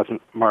 Catherine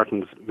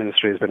Martin's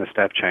ministry has been a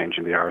step change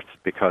in the arts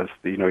because,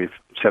 you've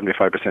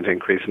 75%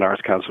 increase in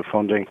Arts Council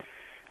funding.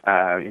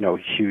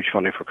 Huge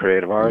funding for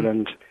Creative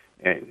Ireland,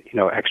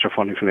 extra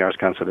funding from the Arts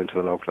Council into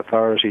the local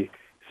authority.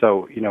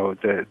 So,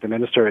 the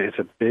Minister is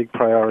a big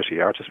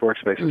priority. Artist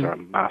workspaces are a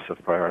massive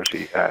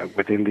priority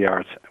within the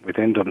arts,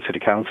 within Dublin City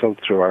Council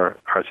through our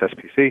Arts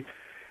SPC.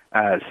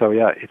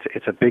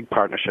 It's a big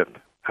partnership,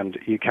 and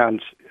you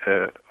can't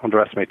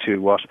underestimate too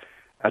what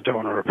a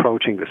donor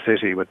approaching the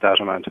city with that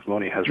amount of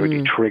money has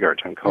really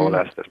triggered and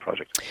coalesced this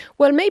project.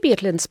 Well, maybe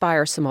it'll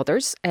inspire some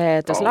others.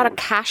 There's a lot of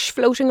cash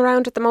floating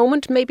around at the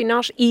moment, maybe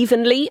not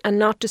evenly and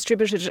not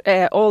distributed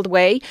all the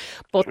way,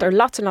 but there are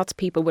lots and lots of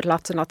people with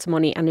lots and lots of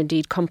money and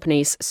indeed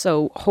companies.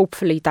 So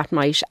hopefully that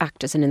might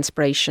act as an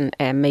inspiration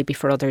maybe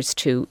for others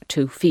to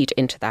feed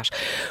into that.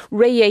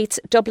 Ray Yeates,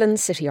 Dublin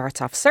City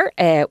Arts Officer.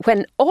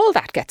 When all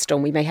that gets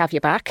done, we may have you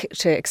back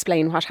to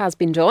explain what has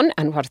been done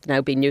and what it's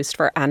now being used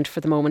for. And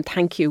for the moment,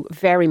 thank you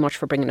very much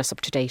for bringing us up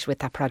to date with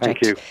that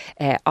project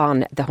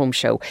on the Home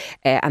Show.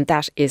 And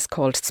that is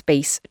called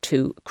Space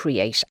to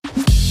Create.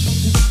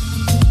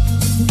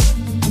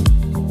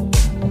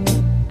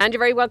 And you're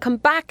very welcome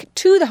back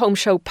to the Home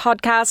Show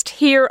podcast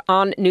here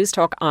on News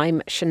Talk.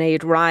 I'm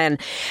Sinead Ryan.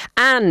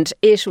 And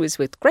it was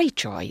with great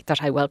joy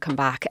that I welcome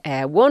back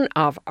one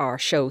of our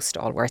show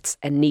stalwarts,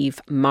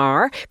 Niamh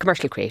Maher,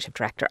 Commercial Creative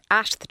Director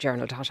at the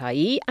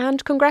Journal.ie.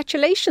 And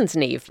congratulations,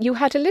 Niamh. You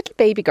had a little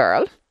baby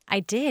girl. I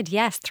did,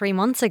 yes, 3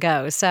 months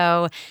ago.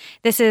 So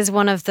this is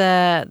one of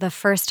the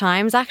first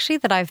times actually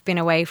that I've been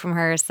away from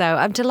her. So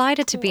I'm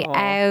delighted to be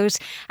out.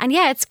 And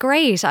yeah, it's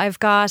great. I've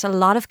got a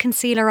lot of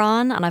concealer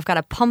on and I've got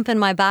a pump in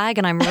my bag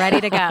and I'm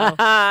ready to go.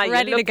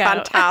 Ready to go.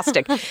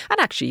 Fantastic. And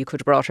actually, you could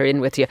have brought her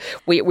in with you.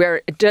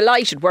 We're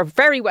delighted. We're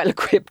very well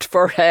equipped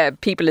for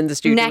people in the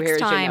studio Next here.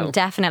 time,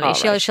 definitely.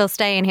 She'll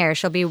stay in here.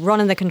 She'll be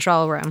running the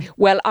control room.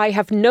 Well, I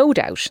have no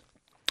doubt.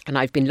 And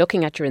I've been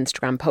looking at your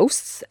Instagram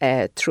posts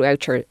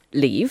throughout your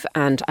leave,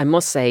 and I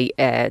must say,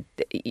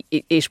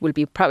 it will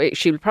be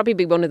she'll probably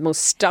be one of the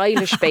most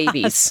stylish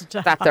babies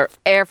that there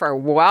ever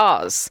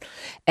was,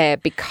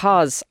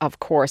 because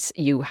of course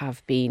you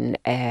have been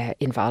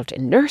involved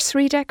in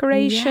nursery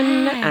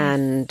decoration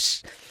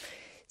and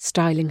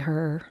styling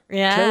her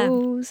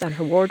clothes and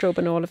her wardrobe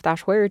and all of that.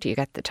 Where do you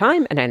get the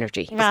time and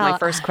energy? Is my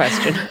first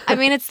question. I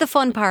mean, it's the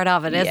fun part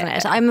of it, isn't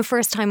it? I'm a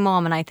first-time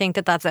mom, and I think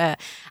that that's an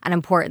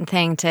important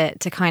thing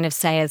to kind of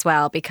say as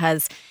well,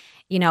 because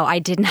I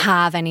didn't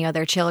have any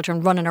other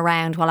children running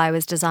around while I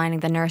was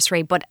designing the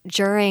nursery. But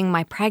during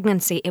my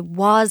pregnancy, it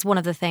was one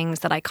of the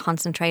things that I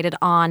concentrated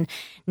on,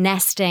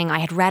 nesting. I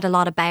had read a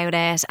lot about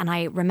it, and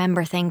I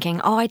remember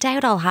thinking, I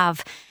doubt I'll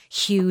have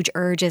huge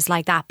urges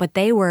like that, but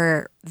they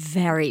were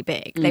very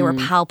big. They were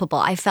palpable.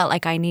 I felt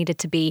like I needed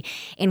to be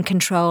in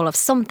control of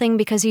something,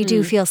 because you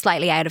do feel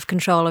slightly out of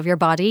control of your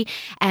body.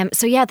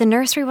 So yeah, the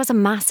nursery was a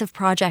massive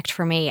project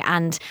for me,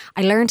 and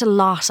I learned a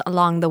lot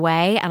along the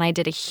way, and I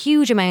did a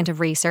huge amount of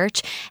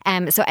research.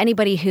 So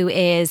anybody who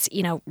is,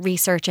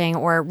 researching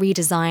or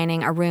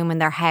redesigning a room in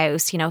their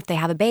house, if they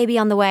have a baby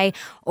on the way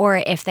or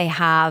if they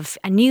have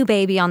a new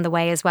baby on the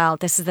way as well,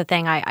 this is the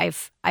thing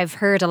I've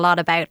heard a lot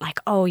about, like,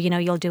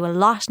 you'll do a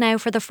lot now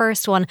for the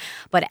first one,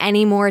 but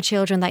any more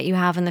children that you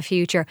have in the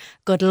future,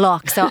 good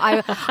luck. So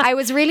I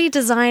was really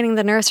designing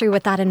the nursery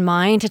with that in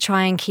mind, to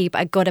try and keep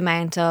a good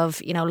amount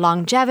of,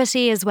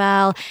 longevity as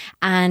well.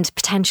 And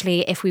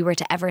potentially, if we were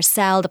to ever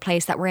sell the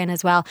place that we're in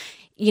as well,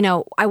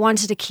 I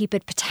wanted to keep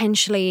it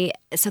potentially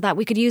so that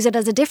we could use it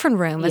as a different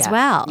room as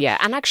well. Yeah,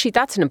 and actually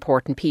that's an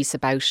important piece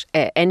about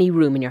any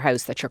room in your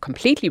house that you're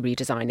completely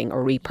redesigning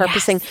or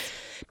repurposing,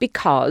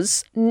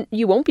 because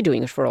you won't be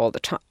doing it for all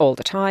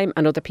the time,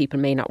 and other people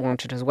may not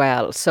want it as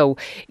well. So,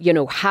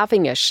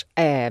 having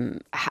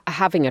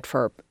it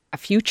for a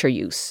future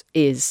use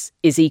is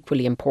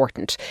equally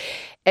important.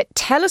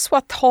 Tell us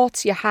what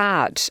thoughts you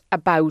had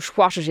about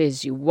what it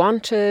is you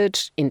wanted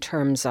in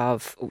terms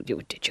of,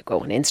 did you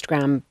go on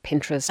Instagram,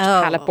 Pinterest,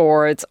 palette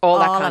boards, all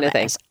that kind of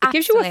thing? It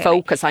gives you a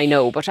focus, I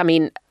know, but I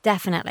mean,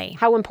 definitely.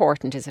 How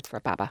important is it for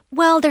Baba?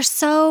 Well, there's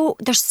so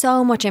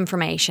much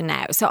information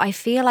now. So I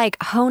feel like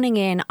honing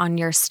in on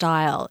your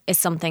style is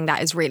something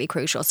that is really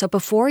crucial. So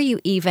before you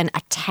even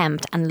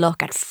attempt and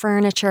look at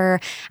furniture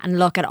and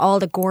look at all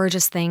the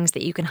gorgeous things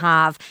that you can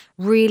have,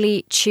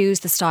 really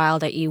choose the style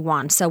that you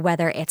want. So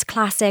whether it's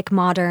classic,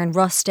 modern,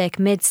 rustic,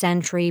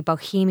 mid-century,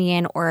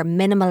 bohemian, or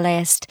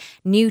minimalist,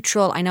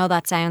 neutral. I know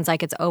that sounds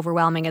like it's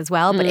overwhelming as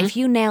well, but if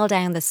you nail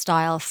down the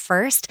style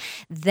first,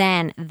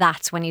 then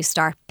that's when you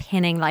start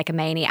pinning like a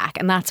maniac.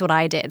 And that's what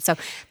I did. So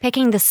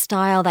picking the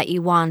style that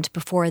you want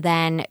before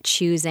then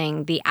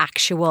choosing the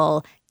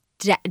actual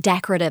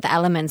decorative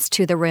elements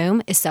to the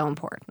room is so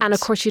important. And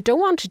of course, you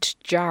don't want it to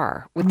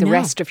jar with the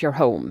rest of your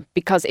home,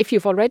 because if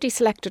you've already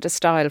selected a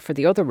style for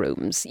the other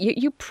rooms,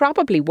 you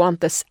probably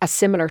want a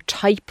similar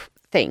type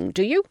thing,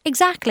 do you?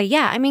 Exactly,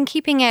 yeah. I mean,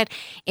 keeping it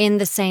in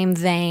the same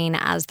vein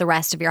as the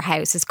rest of your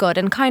house is good,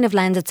 and kind of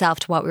lends itself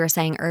to what we were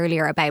saying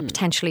earlier about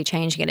potentially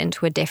changing it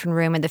into a different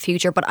room in the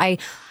future. But I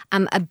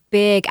am a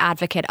big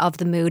advocate of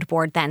the mood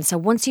board then. So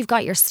once you've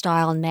got your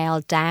style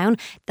nailed down,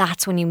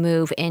 that's when you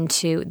move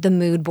into the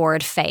mood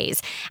board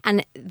phase.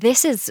 And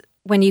this is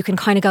when you can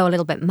kind of go a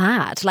little bit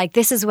mad. Like,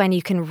 this is when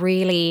you can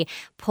really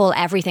pull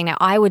everything out.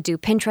 I would do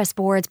Pinterest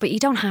boards, but you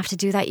don't have to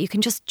do that. You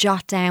can just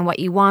jot down what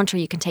you want, or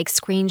you can take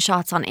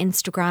screenshots on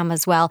Instagram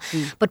as well.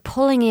 But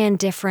pulling in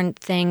different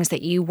things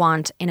that you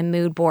want in a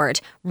mood board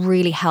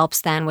really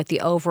helps then with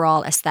the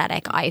overall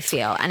aesthetic, I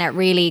feel. And it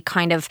really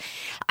kind of,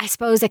 I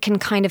suppose it can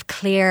kind of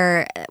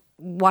clear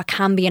what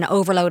can be an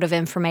overload of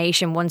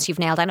information once you've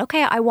nailed down,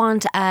 okay, I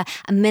want a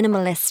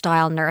minimalist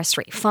style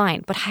nursery.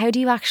 Fine. But how do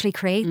you actually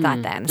create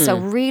that then? So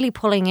really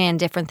pulling in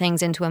different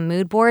things into a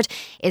mood board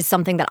is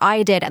something that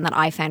I did and that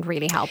I found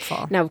really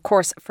helpful. Now, of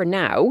course, for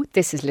now,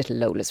 this is little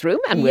Lola's room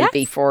and will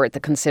be for the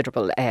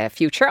considerable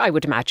future, I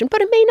would imagine. But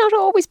it may not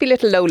always be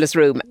little Lola's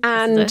room.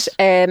 And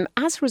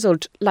as a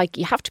result, like,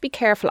 you have to be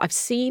careful. I've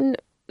seen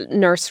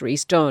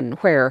nurseries done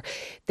where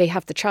they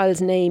have the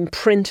child's name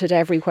printed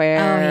everywhere.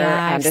 Oh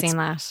yeah, and I've seen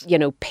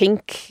that.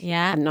 Pink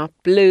and not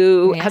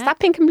blue. Yeah. Has that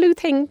pink and blue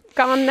thing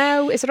gone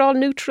now? Is it all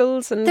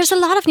neutrals? And there's a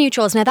lot of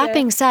neutrals. Now, that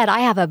being said, I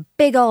have a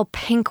big old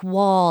pink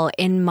wall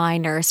in my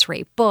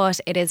nursery, but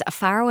it is a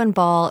farrow and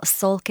ball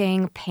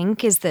sulking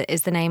pink is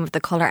the name of the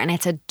colour, and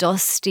it's a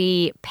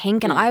dusty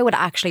pink, and I would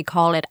actually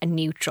call it a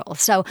neutral.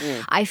 So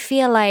I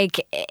feel like,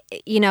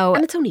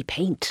 and it's only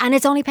paint. And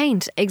it's only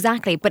paint,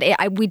 exactly. But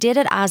we did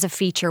it as a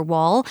feature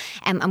wall,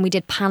 and we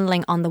did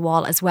panelling on the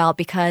wall as well,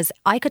 because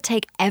I could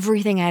take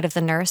everything out of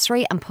the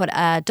nursery and put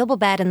a double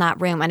bed in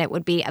that room, and it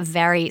would be a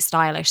very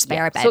stylish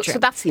spare bedroom. So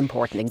that's the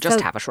important thing,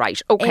 just have it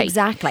right. Okay.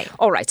 Exactly.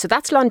 All right, so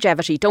that's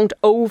longevity. Don't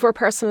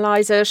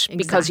over-personalise it,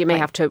 because you may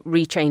have to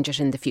rechange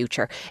it in the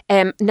future.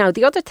 Now,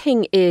 the other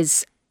thing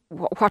is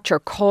what you're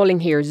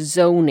calling here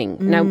zoning.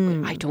 Now,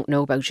 I don't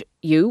know about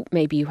you.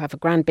 Maybe you have a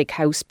grand big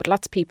house, but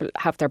lots of people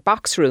have their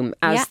box room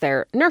as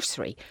their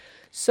nursery.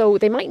 So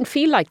they mightn't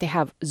feel like they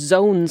have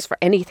zones for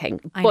anything.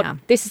 But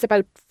this is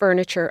about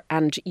furniture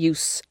and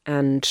use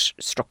and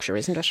structure,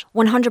 isn't it?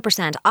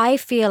 100%. I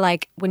feel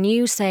like when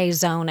you say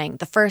zoning,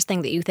 the first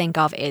thing that you think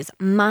of is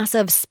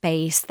massive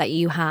space that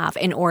you have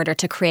in order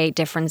to create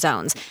different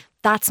zones.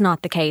 That's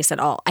not the case at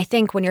all. I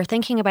think when you're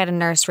thinking about a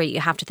nursery, you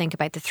have to think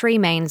about the three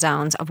main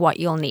zones of what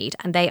you'll need.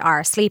 And they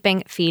are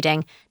sleeping,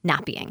 feeding,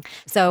 nappying.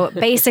 So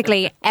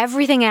basically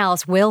everything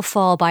else will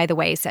fall by the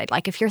wayside.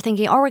 Like if you're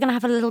thinking, we're going to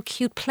have a little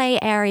cute play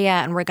area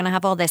and we're going to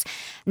have all this.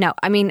 No,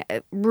 I mean,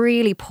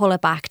 really pull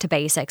it back to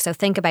basics. So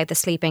think about the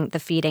sleeping, the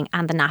feeding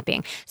and the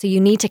nappying. So you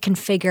need to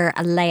configure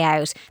a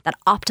layout that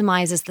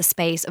optimizes the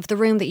space of the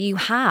room that you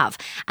have.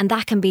 And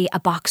that can be a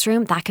box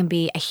room. That can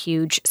be a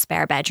huge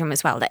spare bedroom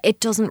as well. It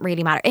doesn't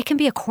really matter. It can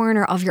be a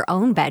corner of your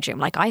own bedroom.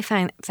 Like I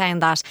found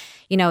that,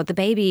 the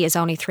baby is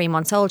only 3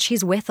 months old.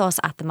 She's with us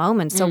at the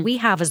moment. So we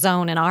have a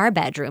zone in our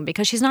bedroom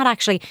because she's not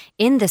actually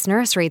in this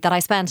nursery that I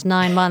spent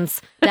 9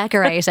 months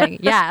decorating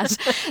yet.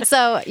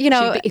 So,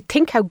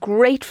 think how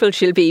grateful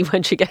she'll be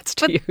when she gets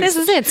to use. This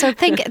is it. So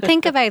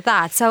think about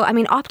that. So, I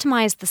mean,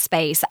 optimize the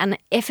space. And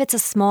if it's a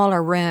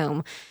smaller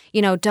room,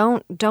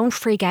 don't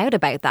freak out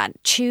about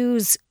that.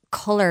 Choose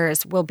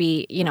colours will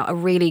be, a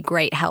really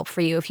great help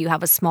for you if you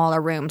have a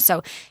smaller room.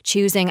 So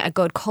choosing a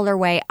good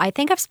colourway. I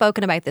think I've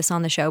spoken about this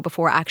on the show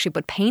before actually,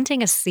 but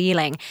painting a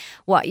ceiling,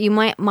 what you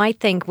might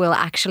think will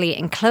actually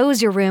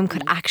enclose your room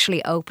could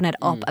actually open it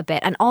up a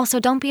bit. And also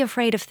don't be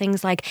afraid of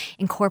things like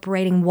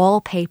incorporating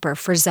wallpaper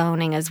for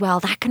zoning as well.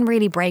 That can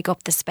really break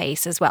up the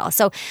space as well.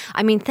 So,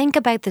 think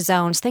about the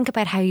zones, think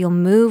about how you'll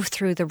move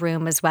through the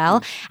room as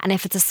well. And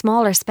if it's a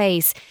smaller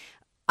space,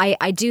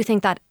 I do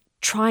think that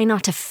try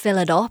not to fill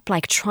it up,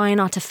 try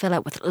not to fill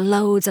it with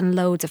loads and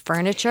loads of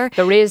furniture.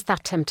 There is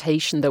that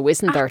temptation though,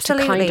 isn't there?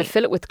 Absolutely. To kind of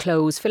fill it with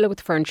clothes, fill it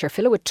with furniture,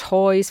 fill it with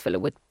toys, fill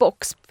it with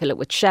books, fill it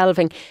with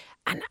shelving.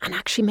 And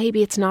actually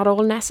maybe it's not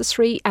all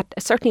necessary,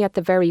 certainly at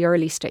the very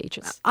early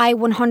stages. I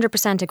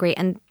 100% agree.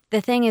 And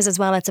the thing is as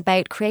well, it's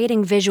about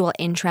creating visual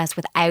interest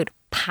without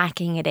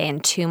packing it in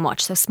too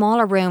much. So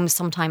smaller rooms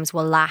sometimes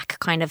will lack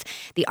kind of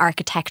the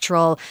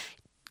architectural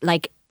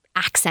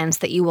accents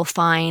that you will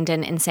find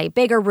in say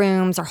bigger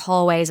rooms or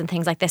hallways and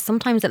things like this.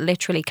 Sometimes it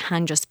literally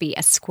can just be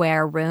a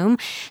square room,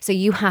 so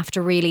you have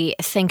to really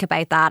think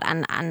about that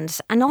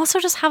and also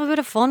just have a bit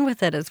of fun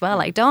with it as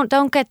well.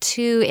 Don't get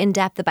too in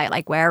depth about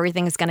where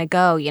everything is going to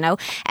go,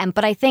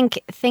 but I think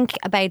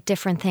about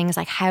different things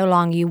like how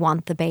long you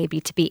want the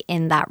baby to be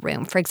in that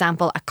room. For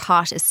example, a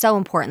cot is so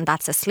important,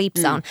 that's a sleep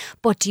zone,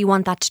 but do you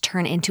want that to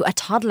turn into a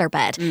toddler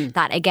bed?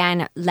 That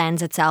again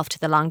lends itself to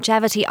the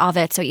longevity of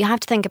it. So you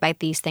have to think about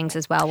these things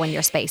as well when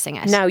you're spacing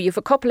it. Now, you've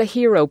a couple of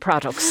hero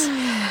products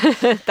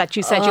that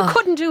you said you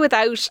couldn't do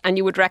without and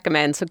you would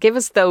recommend. So give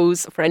us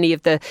those for any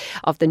of the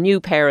new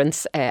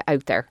parents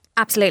out there.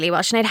 Absolutely.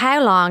 Well, Sinead,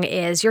 how long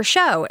is your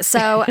show?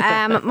 So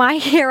my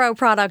hero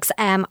products,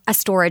 a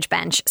storage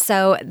bench.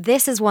 So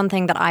this is one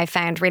thing that I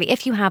found really,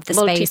 if you have the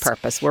space.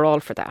 Multi-purpose, we're all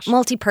for that.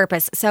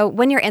 Multi-purpose. So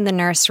when you're in the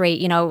nursery,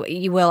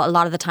 you will a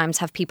lot of the times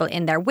have people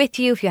in there with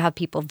you if you have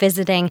people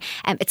visiting.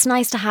 It's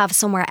nice to have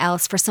somewhere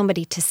else for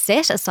somebody to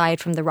sit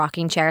aside from the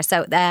rocking chair.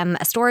 So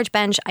a storage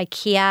bench,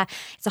 IKEA,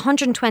 it's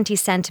 120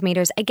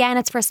 centimetres. Again,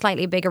 it's for a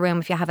slightly bigger room.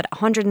 If you have it,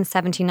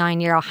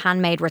 €179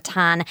 handmade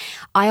rattan.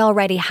 I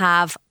already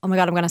have, oh my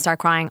God, I'm going to start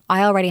crying.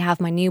 I already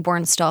have my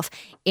newborn stuff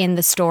in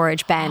the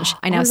storage bench.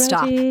 I know,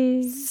 stop.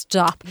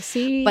 You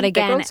see, but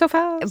again, they grow so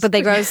fast. But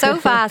they grow so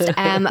fast.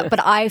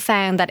 But I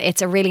found that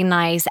it's a really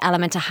nice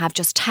element to have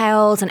just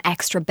towels and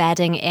extra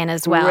bedding in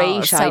as well.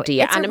 Great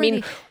idea.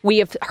 And we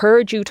have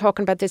heard you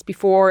talking about this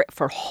before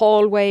for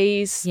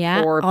hallways,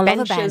 for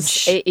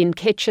benches in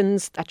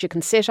kitchens that you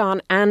can sit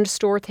on and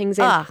store things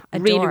in.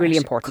 Really, really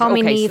important. Call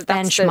me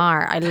Niamh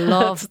Maher. I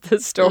love the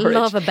storage.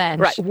 Love a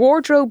bench. Right,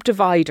 wardrobe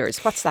dividers.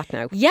 What's that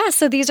now? Yeah,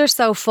 so these are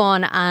so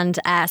fun and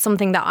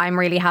something that I'm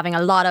really having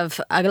a lot of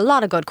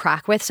good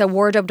crack with. So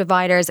wardrobe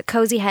dividers,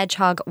 Cozy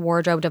Hedgehog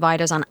wardrobe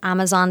dividers on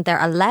Amazon. They're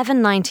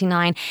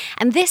 $11.99,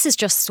 and this is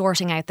just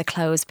sorting out the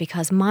clothes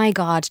because my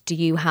God, do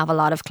you have a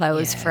lot of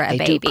clothes for a baby?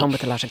 They do come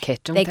with a lot of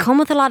kit, don't they? They come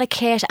with a lot of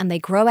kit and they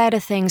grow out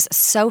of things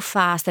so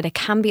fast that it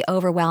can be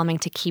overwhelming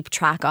to keep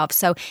track of.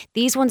 So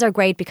these ones are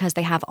great because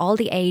they have all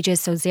the ages,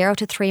 so 0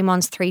 to 3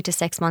 months, 3 to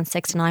 6 months,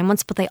 6 to 9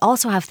 months, but they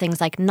also have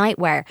things like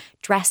nightwear,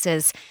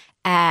 dresses,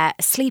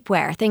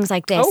 sleepwear, things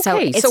like this.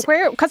 Okay, so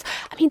where, because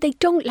they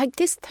don't like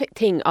this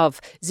thing of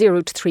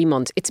 0 to 3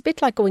 months. It's a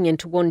bit like going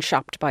into one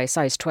shop to buy a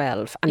size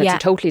 12 and it's a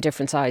totally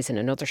different size in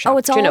another shop. Oh,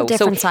 it's all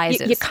different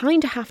sizes. You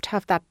kind of have to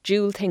have that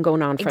dual thing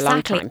going on for a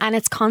long time. And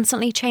it's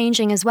constantly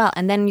changing as well.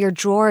 And then your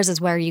drawers is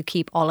where you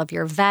keep all of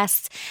your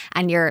vests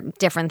and your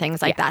different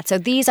things like that. So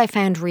these I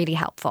found really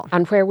helpful.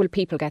 And where will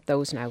people get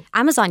those now?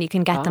 Amazon, you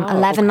can get them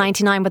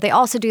 $11.99, but they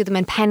also do them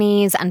in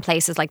Pennies and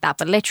places like that.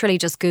 But literally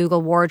just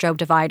Google wardrobe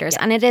dividers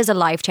and it is a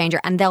life changer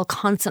and they'll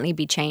constantly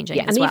be changing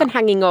as well. Even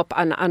hanging up,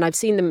 and I've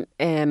seen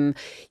them,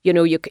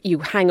 you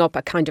hang up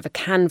a kind of a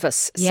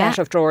canvas set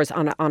of drawers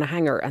on a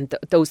hanger and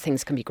those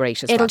things can be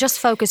great as well. It'll just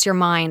focus your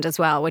mind as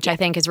well, which I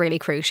think is really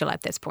crucial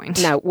at this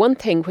point. Now, one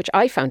thing which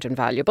I found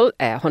invaluable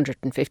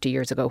 150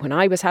 years ago when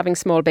I was having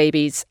small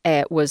babies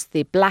was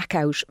the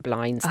blackout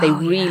blinds. They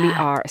really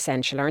are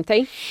essential, aren't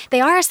they?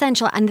 They are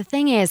essential, and the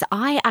thing is,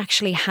 I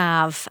actually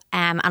have,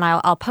 and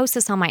I'll post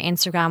this on my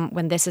Instagram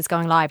when this is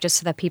going live just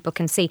so that people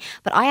can see,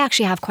 but I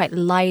actually have quite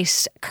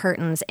light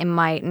curtains in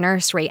my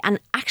nursery, and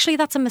actually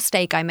that's a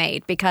mistake I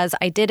made because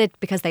I did it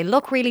because they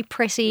look really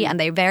pretty and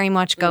they very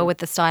much go with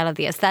the style of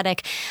the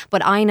aesthetic,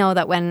 but I know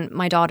that when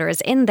my daughter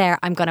is in there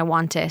I'm going to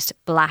want it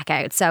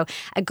blackout. So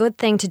a good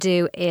thing to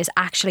do is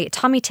actually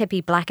Tommy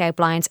Tippy blackout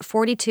blinds,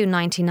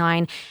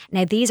 $42.99.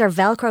 Now these are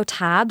Velcro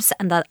tabs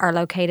and that are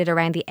located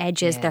around the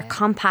edges. They're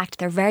compact,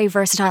 they're very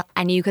versatile,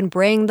 and you can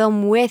bring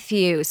them with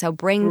you, so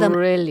bring them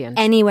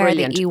anywhere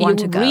that you want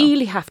to go. You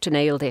really have to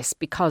nail this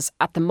because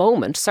at the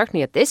moment,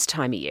 certainly at this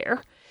time of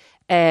year,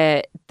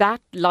 that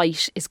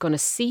light is going to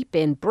seep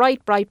in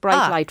bright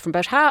light from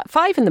about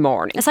 5 in the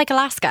morning. It's like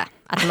Alaska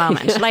at the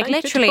moment. Like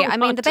literally,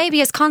 the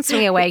baby is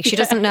constantly awake. She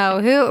doesn't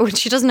know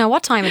she doesn't know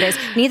what time it is.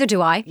 Neither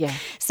do I. Yeah.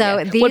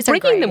 So these are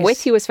bringing great. them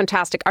with you is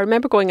fantastic. I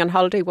remember going on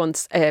holiday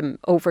once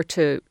over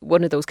to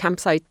one of those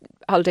campsite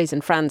holidays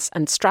in France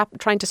and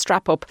trying to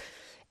strap up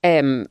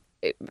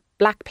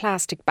black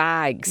plastic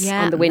bags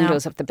on the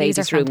windows of the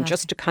baby's room,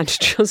 just to kind of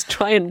just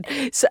try and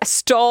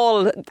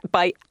stall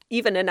by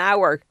even an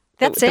hour.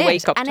 That's the it.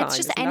 wake-up And time. it's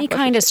just any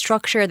kind of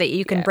structure that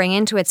you can bring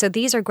into it. So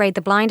these are great.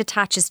 The blind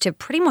attaches to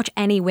pretty much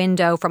any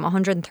window from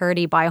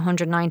 130 by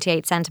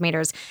 198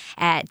 centimetres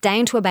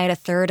down to about a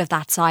third of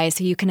that size.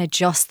 So you can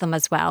adjust them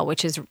as well,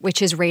 which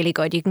is really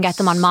good. You can get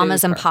them on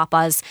Mamas and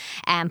Papas,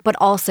 but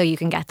also you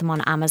can get them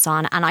on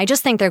Amazon. And I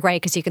just think they're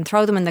great because you can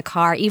throw them in the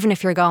car, even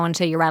if you're going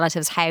to your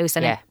relative's house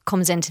and it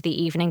comes into the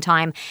evening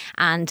time.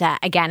 And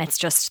again, it's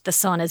just the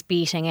sun is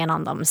beating in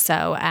on them.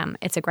 So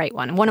it's a great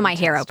one. One of my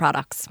hero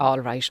products. All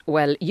right.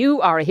 Well, you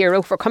are a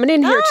hero for coming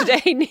in here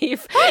today, Niamh.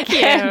 Thank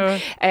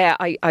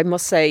you. I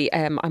must say,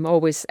 I'm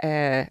always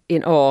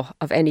in awe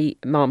of any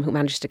mum who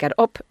manages to get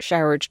up,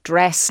 showered,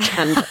 dressed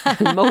and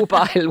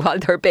mobile while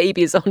their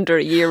baby is under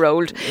a year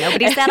old.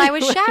 Nobody said I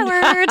was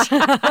showered.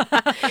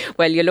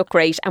 Well, you look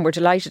great and we're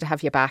delighted to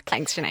have you back.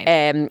 Thanks,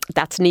 Sinead.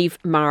 That's Niamh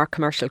Maher,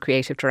 Commercial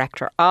Creative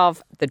Director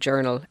of the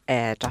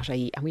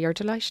journal.ie, and we are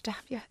delighted to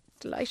have you.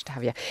 Delighted to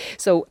have you.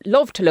 So,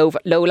 love to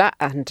Lola,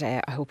 and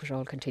I hope it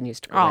all continues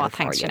to go well.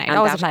 Thanks, for you. Sinead.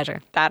 Always a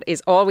pleasure. That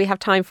is all we have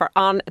time for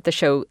on the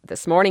show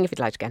this morning. If you'd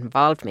like to get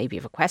involved, maybe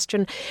you have a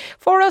question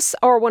for us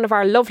or one of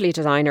our lovely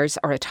designers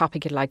or a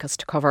topic you'd like us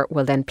to cover,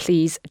 well then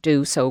please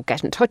do so.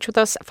 Get in touch with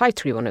us,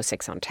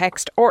 53106 on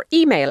text, or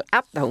email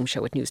at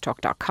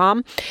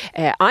thehomeshow@newstalk.com.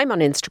 I'm on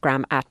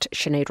Instagram at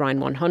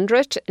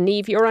SineadRyan100.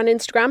 Niamh, you're on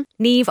Instagram?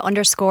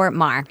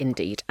 Niamh_Maher.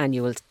 Indeed, and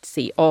you will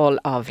see all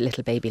of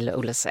little baby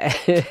Lola's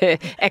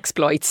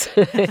exploits,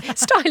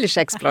 stylish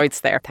exploits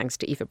there. Thanks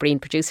to Eva Breen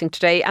producing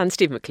today and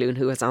Stephen McClune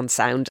who is on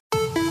sound.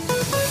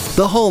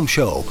 The Home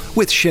Show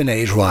with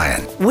Sinead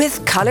Ryan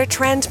With Colour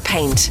Trend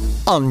Paint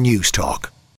on Newstalk.